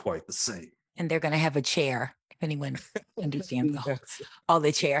not be quite the same. And they're going to have a chair. If anyone understands all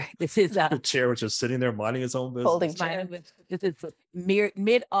the chair, this is the chair which is sitting there minding its own business. Holding chair. This is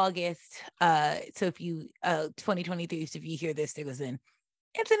mid-August. So if you 2023, so if you hear this, there was an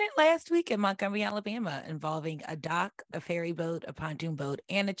incident last week in Montgomery, Alabama, involving a dock, a ferry boat, a pontoon boat,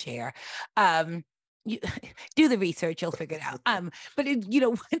 and a chair. You do the research, you'll figure it out. But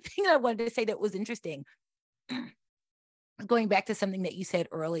one thing I wanted to say that was interesting, going back to something that you said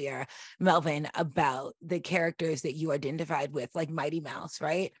earlier, Melvin, about the characters that you identified with, like Mighty Mouse,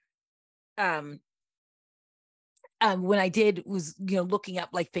 right? When I was looking up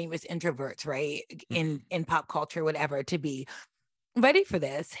like famous introverts, right, in pop culture, whatever, to be ready for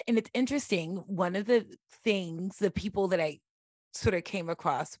this. And it's interesting, one of the things, the people that I sort of came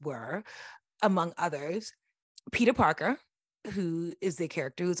across were, among others, Peter Parker, who is the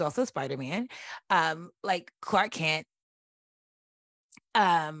character who's also Spider-Man, like Clark Kent,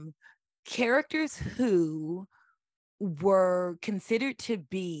 characters who were considered to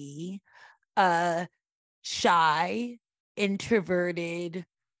be shy, introverted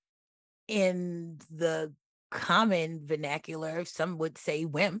in the common vernacular. Some would say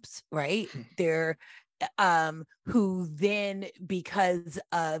wimps, right? They're who then, because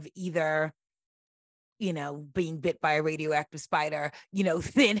of either, you know, being bit by a radioactive spider, you know,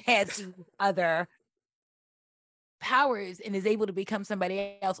 then has these other powers and is able to become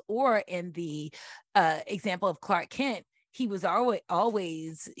somebody else. Or in the example of Clark Kent, he was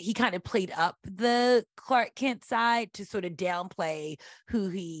always he kind of played up the Clark Kent side to sort of downplay who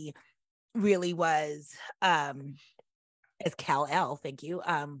he really was, as Kal-El, thank you,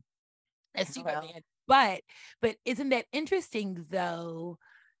 as Superman. But isn't that interesting though,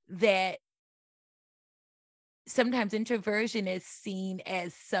 that sometimes introversion is seen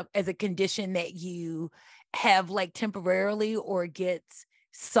as a condition that you have like temporarily, or gets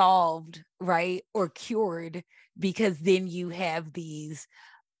solved, right, or cured, because then you have these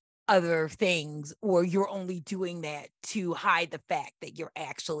other things, or you're only doing that to hide the fact that you're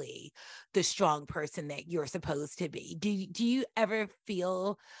actually the strong person that you're supposed to be. Do you ever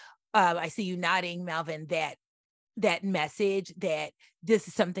feel, I see you nodding, Melvin, that message that this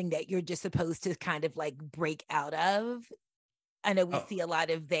is something that you're just supposed to kind of like break out of? I know we see a lot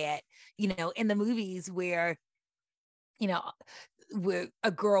of that, you know, in the movies where, you know, where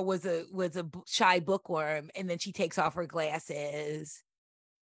a girl was a shy bookworm, and then she takes off her glasses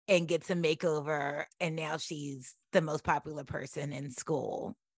and gets a makeover, and now she's the most popular person in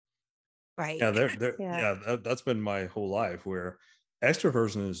school, right? Yeah, that's been my whole life, where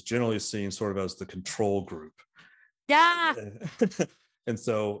extroversion is generally seen sort of as the control group. Yeah. And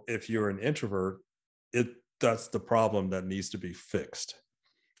so if you're an introvert, that's the problem that needs to be fixed.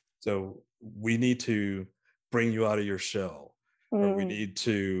 So we need to bring you out of your shell, or we need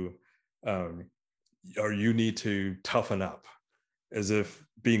to, or you need to toughen up, as if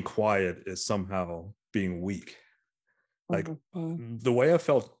being quiet is somehow being weak. Like the way I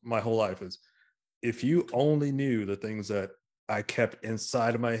felt my whole life is, if you only knew the things that I kept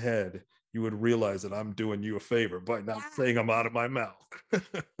inside of my head, you would realize that I'm doing you a favor by not saying them out of my mouth.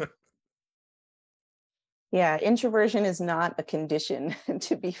 Yeah, introversion is not a condition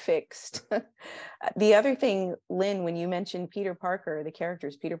to be fixed. The other thing, Lynn, when you mentioned Peter Parker, the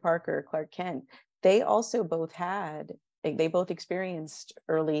characters, Peter Parker, Clark Kent, they also both they both experienced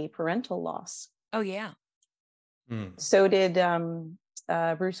early parental loss. Oh, yeah. So did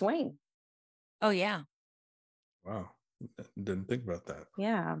Bruce Wayne. Oh, yeah. Wow. Didn't think about that.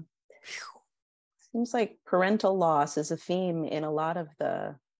 Yeah. Seems like parental loss is a theme in a lot of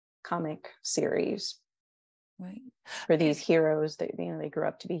the comic series. Right. For these heroes that, you know, they grew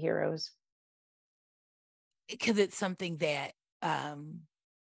up to be heroes. Because it's something that I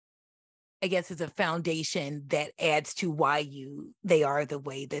guess is a foundation that adds to why they are the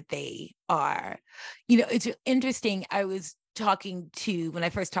way that they are. You know, it's interesting. I was talking when I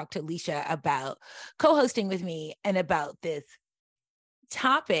first talked to Elicia about co-hosting with me and about this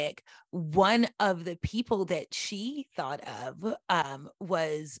topic. One of the people that she thought of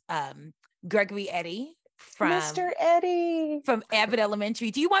was Gregory Eddy from Mr. Eddy from Abbott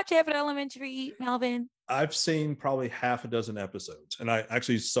Elementary. Do you watch Abbott Elementary, Melvin? I've seen probably half a dozen episodes, and I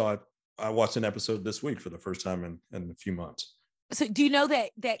actually I watched an episode this week for the first time in a few months. So do you know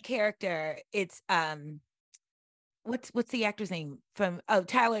that character? It's what's the actor's name from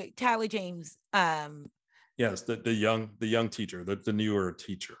Tyler James? Yes, the young teacher, the newer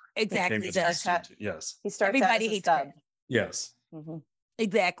teacher. Exactly. Yes. He starts Everybody out as a hates stud. him. Yes. Mm-hmm.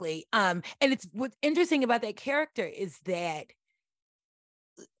 Exactly. And it's what's interesting about that character is that,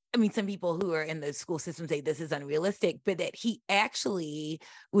 I mean, some people who are in the school system say this is unrealistic, but that he actually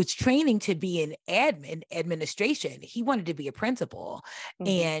was training to be in administration. He wanted to be a principal.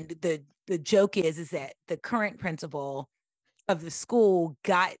 And the joke is that the current principal of the school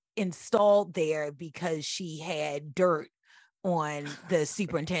got installed there because she had dirt on the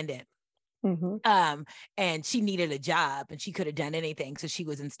superintendent. And she needed a job and she could have done anything. So she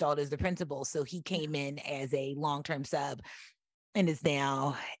was installed as the principal. So he came in as a long-term sub and is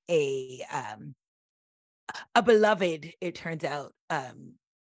now a beloved, it turns out,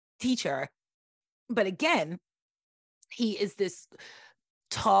 teacher. But again, he is this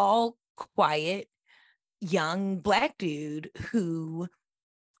tall, quiet, young Black dude who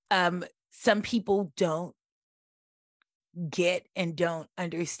some people don't get and don't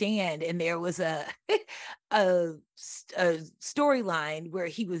understand. And there was a storyline where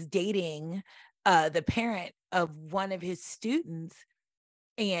he was dating the parent of one of his students.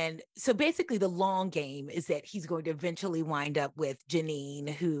 And so basically the long game is that he's going to eventually wind up with Janine,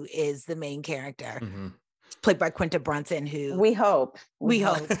 who is the main character. played by Quinta Brunson, who We hope.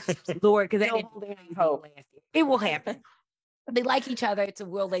 Lord, because No hope. it will happen. They like each other. It's a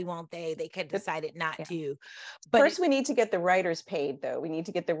will they, won't they? They could decided not to. But first, we need to get the writers paid, though. We need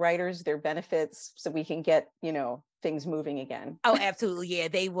to get the writers their benefits so we can get, things moving again. Oh, absolutely. Yeah,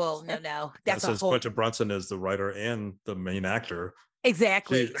 they will. No. That's since Quinta Brunson is the writer and the main actor.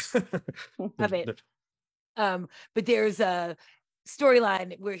 Exactly. Of it. But there's a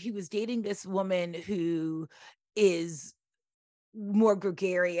storyline where he was dating this woman who is more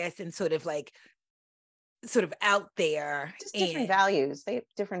gregarious and sort of out there. Just different values. They have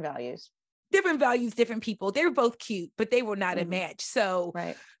different values. Different people. They were both cute, but they were not a match. So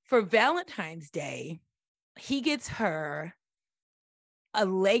for Valentine's Day, he gets her a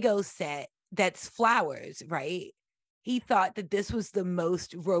Lego set that's flowers, right? He thought that this was the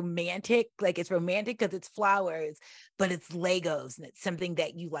most romantic, like it's romantic because it's flowers, but it's Legos and it's something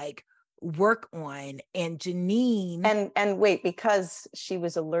that you work on. And Janine and wait, because she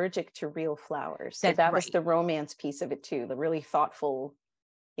was allergic to real flowers, so that was the romance piece of it too, the really thoughtful.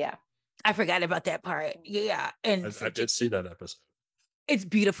 I forgot about that part. And I did see that episode. It's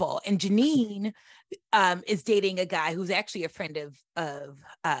beautiful. And Janine is dating a guy who's actually a friend of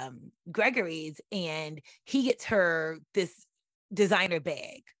Gregory's, and he gets her this designer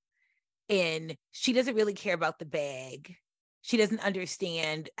bag, and she doesn't really care about the bag. She doesn't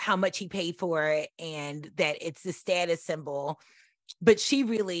understand how much he paid for it and that it's the status symbol. But she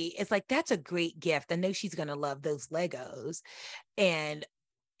really is like, that's a great gift. I know she's going to love those Legos. And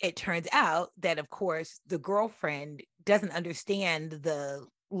it turns out that, of course, the girlfriend doesn't understand the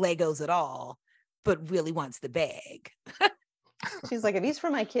Legos at all, but really wants the bag. She's like, are these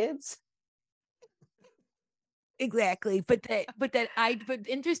for my kids? Exactly. But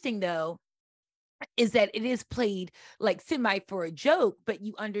interesting though, is that it is played semi for a joke, but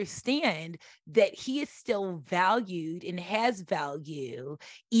you understand that he is still valued and has value,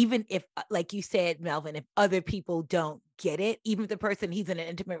 even if, like you said, Melvin, if other people don't get it, even if the person he's in an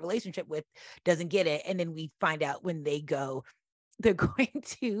intimate relationship with doesn't get it. And then we find out when they're going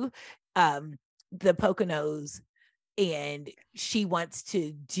to the Poconos, and she wants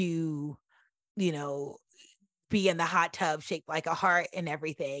to do, be in the hot tub shaped like a heart and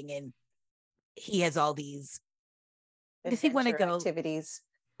everything. And he has all these, does he want to go activities?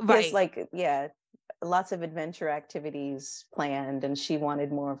 Right. Lots of adventure activities planned, and she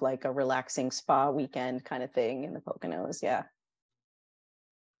wanted more of a relaxing spa weekend kind of thing in the Poconos.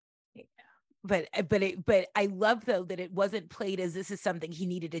 But I love though that it wasn't played as this is something he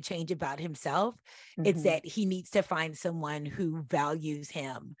needed to change about himself. It's that he needs to find someone who values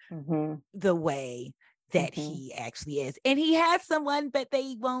him the way that he actually is, and he has someone, but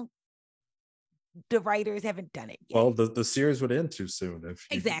they won't. The writers haven't done it yet. Well, the series would end too soon if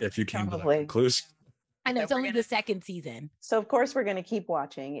you came to that conclusion. I know, it's only the second season. So of course we're going to keep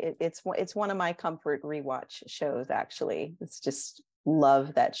watching. It's one of my comfort rewatch shows, actually. It's just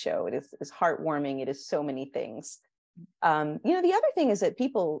love that show. It's heartwarming. It is so many things. The other thing is that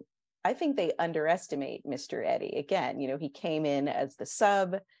people, I think they underestimate Mr. Eddie. Again, he came in as the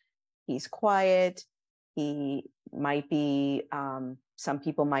sub. He's quiet. He might be, some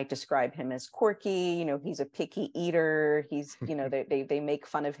people might describe him as quirky. He's a picky eater. He's, they make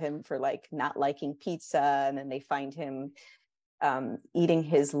fun of him for not liking pizza. And then they find him eating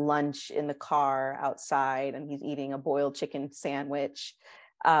his lunch in the car outside, and he's eating a boiled chicken sandwich.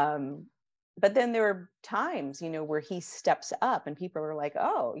 But then there are times, where he steps up and people are like,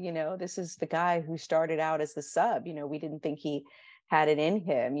 oh, this is the guy who started out as the sub. We didn't think he had it in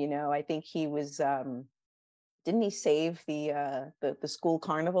him. I think he was, didn't he save the school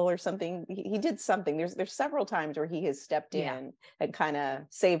carnival or something? He did something. There's several times where he has stepped in and kind of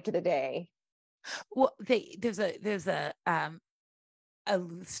saved the day. Well, there's a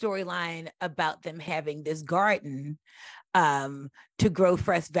storyline about them having this garden to grow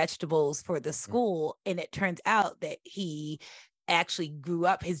fresh vegetables for the school, and it turns out that he actually grew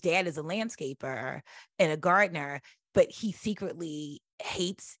up. His dad is a landscaper and a gardener, but he secretly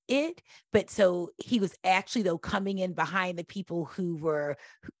hates it. But so he was actually though coming in behind the people who were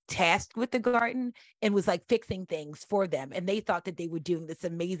tasked with the garden and was fixing things for them, and they thought that they were doing this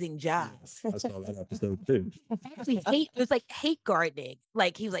amazing job. Yes, I saw that episode too. Actually, it was hate gardening.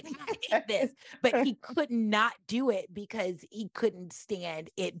 He was I hate this, but he could not do it because he couldn't stand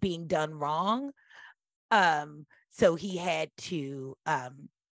it being done wrong. So he had to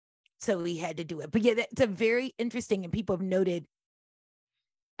do it. But yeah, that's a very interesting, and people have noted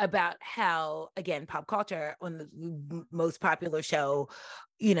about how, again, pop culture on the most popular show,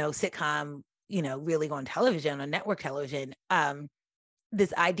 sitcom, really on television, on network television,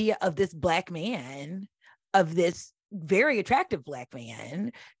 this idea of this Black man of this very attractive Black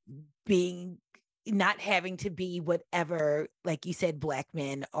man being, not having to be whatever, like you said, Black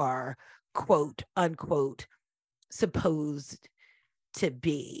men are quote unquote supposed to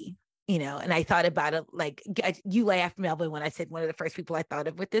be, and I thought about it, like, you laughed, Melvin, when I said one of the first people I thought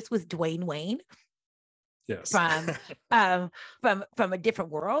of with this was Dwayne Wayne. Yes. From a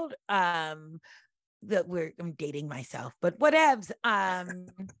different world. That I'm dating myself, but whatevs.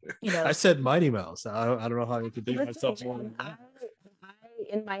 I said Mighty Mouse. I don't know how I could date myself more than that. I,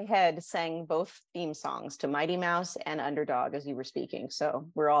 in my head, sang both theme songs to Mighty Mouse and Underdog as you were speaking. So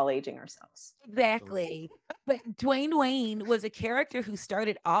we're all aging ourselves. Exactly. But Dwayne Wayne was a character who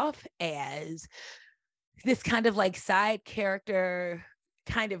started off as this kind of like side character,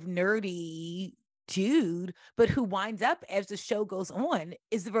 kind of nerdy dude, but who winds up, as the show goes on,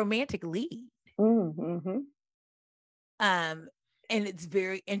 is the romantic lead. Mm-hmm. And it's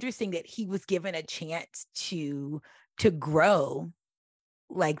very interesting that he was given a chance to grow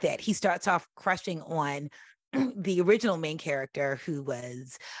like that. He starts off crushing on the original main character, who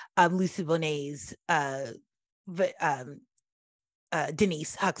was Lucy Bonet's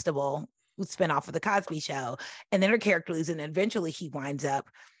Denise Huxtable, who spin off of the Cosby Show, and then her character leaves, and eventually he winds up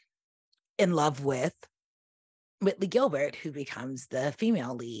in love with Whitley Gilbert, who becomes the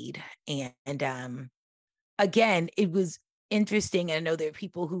female lead. And again, it was interesting. And I know there are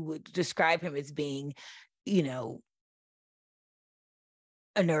people who would describe him as being, a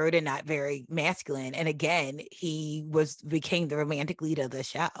nerd and not very masculine. And again, he became the romantic lead of the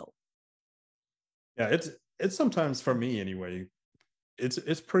show. Yeah, it's sometimes, for me anyway,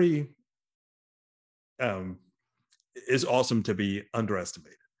 it's pretty it's awesome to be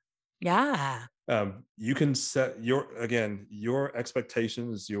underestimated. Yeah. You can set your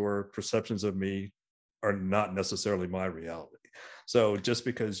expectations, your perceptions of me are not necessarily my reality. So just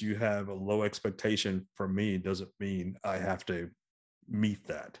because you have a low expectation for me doesn't mean I have to meet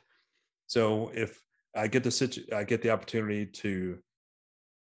that. So if I get the opportunity to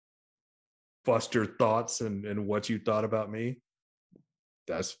bust your thoughts and what you thought about me,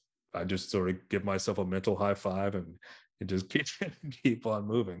 I just sort of give myself a mental high five and just keep on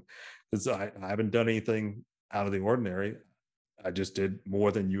moving. Because I haven't done anything out of the ordinary. I just did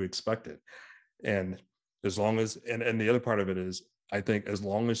more than you expected. And as long as, and the other part of it is, I think as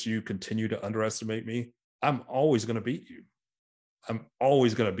long as you continue to underestimate me, I'm always going to beat you. I'm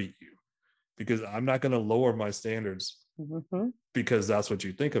always going to beat you, because I'm not going to lower my standards because that's what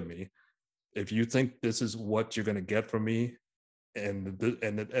you think of me. If you think this is what you're going to get from me,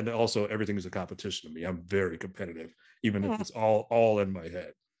 and also everything is a competition to me. I'm very competitive, even if it's all in my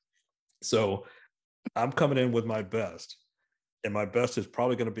head. So I'm coming in with my best, and my best is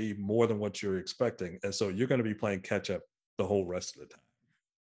probably going to be more than what you're expecting. And so you're going to be playing catch up the whole rest of the time.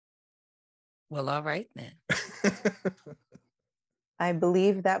 Well, all right then. I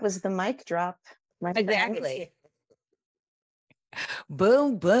believe that was the mic drop. Exactly.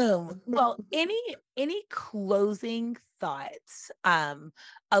 Boom, boom. Well, any closing thoughts,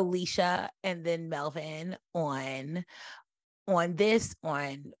 Elicia and then Melvin, on this,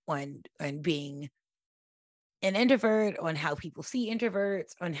 on being an introvert, on how people see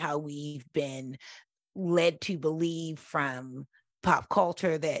introverts, on how we've been led to believe from pop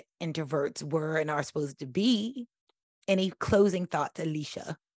culture that introverts were and are supposed to be. Any closing thoughts,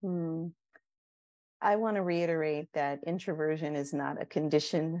 Elicia? I want to reiterate that introversion is not a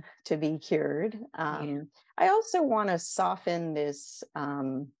condition to be cured. I also want to soften this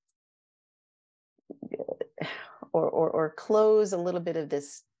or close a little bit of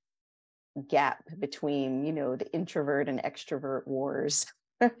this gap between, the introvert and extrovert wars.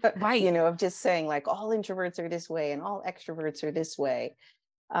 Right. Of just saying like all introverts are this way and all extroverts are this way.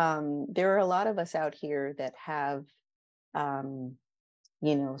 There are a lot of us out here that have some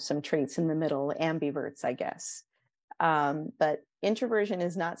traits in the middle, ambiverts, I guess. But introversion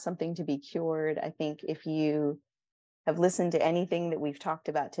is not something to be cured. I think if you have listened to anything that we've talked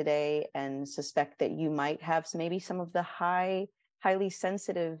about today and suspect that you might have maybe some of the highly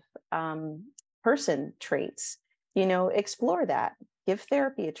sensitive person traits, explore that. Give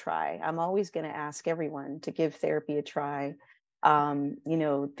therapy a try. I'm always going to ask everyone to give therapy a try.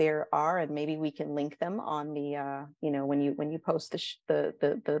 There are, and maybe we can link them on the, when you post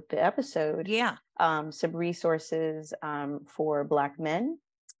the episode, some resources for Black men.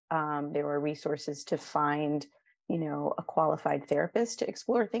 There are resources to find, a qualified therapist to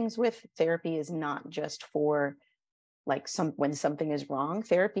explore things with. Therapy is not just for like when something is wrong.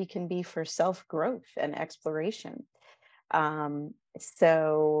 Therapy can be for self-growth and exploration.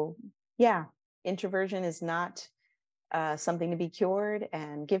 So yeah, introversion is not something to be cured,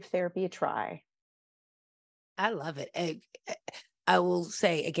 and give therapy a try. I love it. I will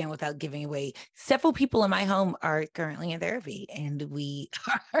say again, without giving away, several people in my home are currently in therapy, and we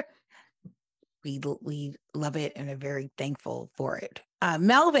love it and are very thankful for it.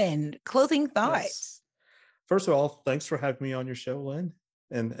 Melvin, closing thoughts. Yes. First of all, thanks for having me on your show, Lynn,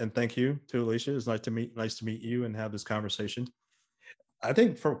 and thank you to Elicia. It's nice to meet you and have this conversation. I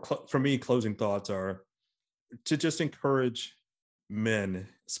think for me, closing thoughts are to just encourage men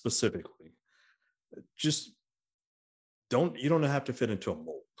specifically. Just you don't have to fit into a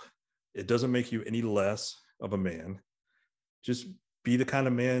mold. It doesn't make you any less of a man. Just be the kind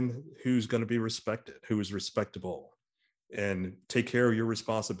of man who's going to be respected, who is respectable, and take care of your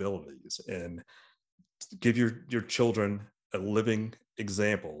responsibilities, and give your children a living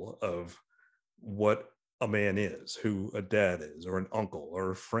example of what a man is, who a dad is, or an uncle,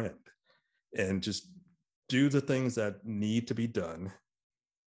 or a friend, and just do the things that need to be done.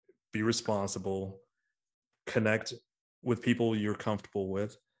 Be responsible, connect with people you're comfortable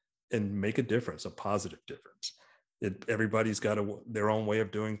with, and make a difference, a positive difference. Everybody's got their own way of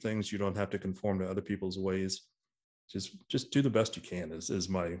doing things. You don't have to conform to other people's ways. Just do the best you can is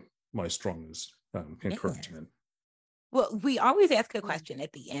my strongest encouragement. Well, we always ask a question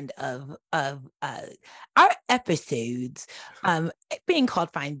at the end of our episodes, being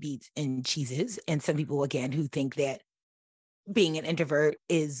called Fine Beats and Cheeses, and some people again who think that being an introvert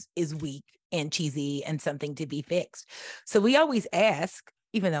is weak and cheesy and something to be fixed. So we always ask,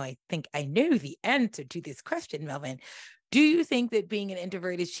 even though I think I knew the answer to this question, Melvin, do you think that being an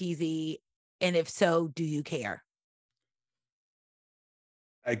introvert is cheesy? And if so, do you care?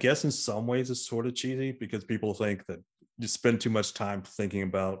 I guess in some ways it's sort of cheesy because people think that you spend too much time thinking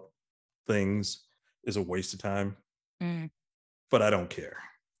about things is a waste of time. But I don't care.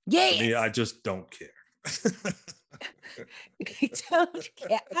 Yeah. For me, I just don't care.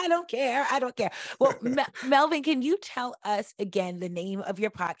 I don't care. Well, Melvin, can you tell us again the name of your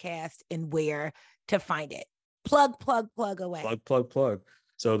podcast and where to find it? Plug away. Plug.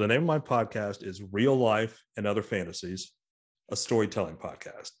 So the name of my podcast is Real Life and Other Fantasies, a storytelling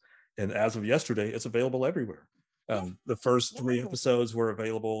podcast. And as of yesterday, it's available everywhere. The first 3 episodes were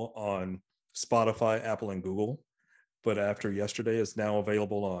available on Spotify, Apple, and Google. But after yesterday, it's now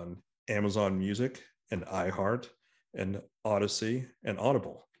available on Amazon Music and iHeart and Odyssey and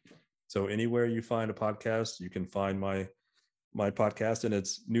Audible. So anywhere you find a podcast, you can find my podcast, and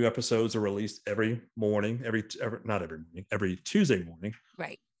its new episodes are released every Tuesday morning.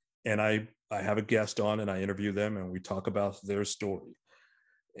 Right. And I have a guest on and I interview them and we talk about their story.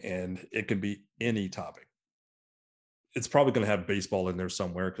 And it can be any topic. It's probably going to have baseball in there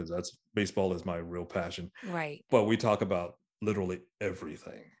somewhere because baseball is my real passion. Right. But we talk about literally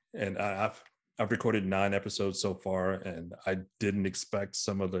everything. And I've recorded 9 episodes so far, and I didn't expect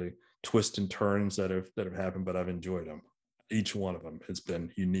some of the twists and turns that have happened, but I've enjoyed them. Each one of them has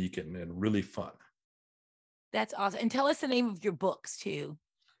been unique and really fun. That's awesome. And tell us the name of your books too.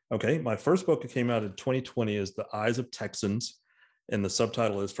 Okay. My first book that came out in 2020 is The Eyes of Texans, and the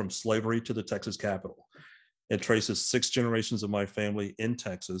subtitle is From Slavery to the Texas Capitol. It traces 6 generations of my family in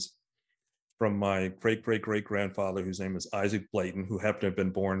Texas, from my great-great-great-grandfather, whose name is Isaac Blayton, who happened to have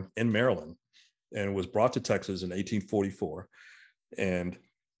been born in Maryland and was brought to Texas in 1844. And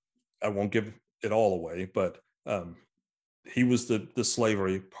I won't give it all away, but he was the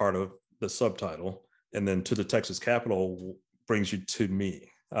slavery part of the subtitle. And then To the Texas Capitol brings you to me.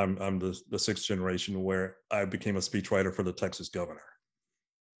 I'm the 6th generation where I became a speechwriter for the Texas governor.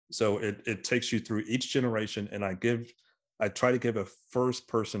 So it takes you through each generation, and I try to give a first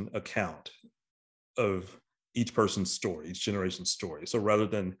person account of each person's story, each generation's story. So rather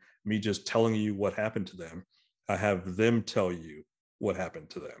than me just telling you what happened to them, I have them tell you what happened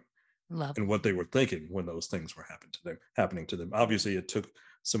to them. And what they were thinking when those things were happening to them. Obviously, it took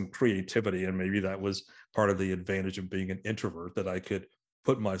some creativity, and maybe that was part of the advantage of being an introvert, that I could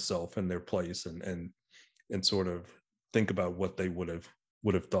put myself in their place and sort of think about what they would have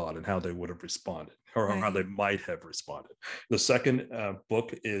thought and how they would have responded, or how they might have responded. The second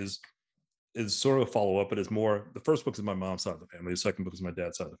book is sort of a follow-up, but it's more, the first book is my mom's side of the family. The second book is my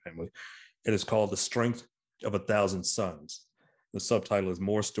dad's side of the family. It is called The Strength of 1,000 Sons. The subtitle is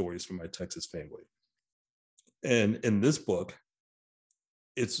More Stories from My Texas Family. And in this book,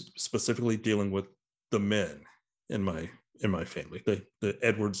 it's specifically dealing with the men in my family, the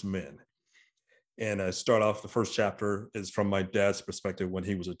Edwards men. And I start off, the first chapter is from my dad's perspective when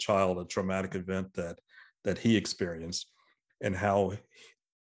he was a child, a traumatic event that he experienced, and how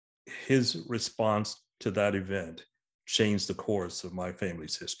his response to that event changed the course of my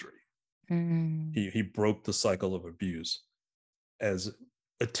family's history. He broke the cycle of abuse as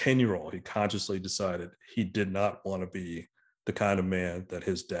a 10-year-old, he consciously decided he did not want to be the kind of man that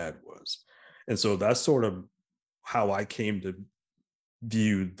his dad was. And so that's sort of how I came to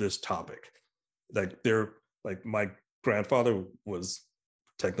view this topic. Like my grandfather was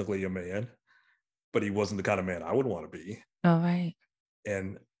technically a man, but he wasn't the kind of man I would want to be. All right.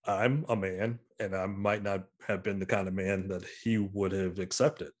 And I'm a man, and I might not have been the kind of man that he would have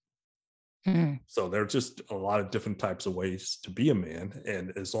accepted. So there are just a lot of different types of ways to be a man.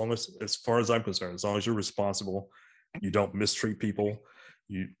 And as far as I'm concerned, as long as you're responsible, you don't mistreat people,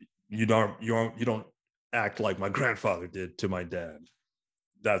 you don't act like my grandfather did to my dad.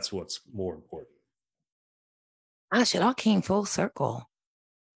 That's what's more important. Gosh, it all came full circle.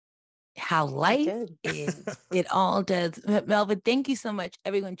 How life is, it all does. Melvin, thank you so much.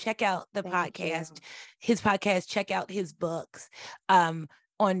 Everyone, check out the podcast, his podcast, check out his books.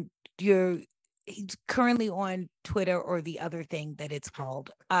 He's currently on Twitter, or the other thing that it's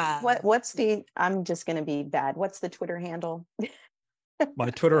called. I'm just going to be bad. What's the Twitter handle? My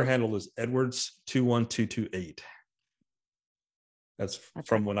Twitter handle is Edwards21228. That's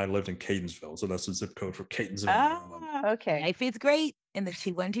from when I lived in Catonsville. So that's the zip code for Catonsville. Ah, okay. Life is great in the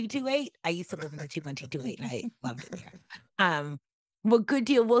 21228. I used to live in the 21228. I loved it there. Well, good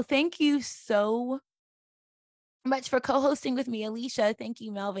deal. Well, thank you so much for co-hosting with me, Elicia. Thank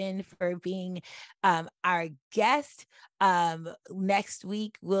you, Melvin, for being our guest. Next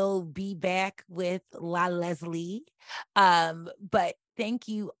week we'll be back with La Leslie. But thank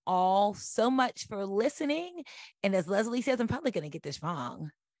you all so much for listening. And as Leslie says, I'm probably going to get this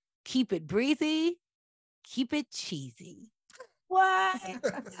wrong. Keep it breezy, keep it cheesy. What?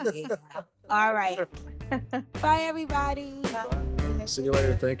 Yeah. All right. Bye, everybody. See you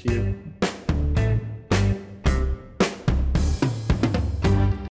later. Thank you.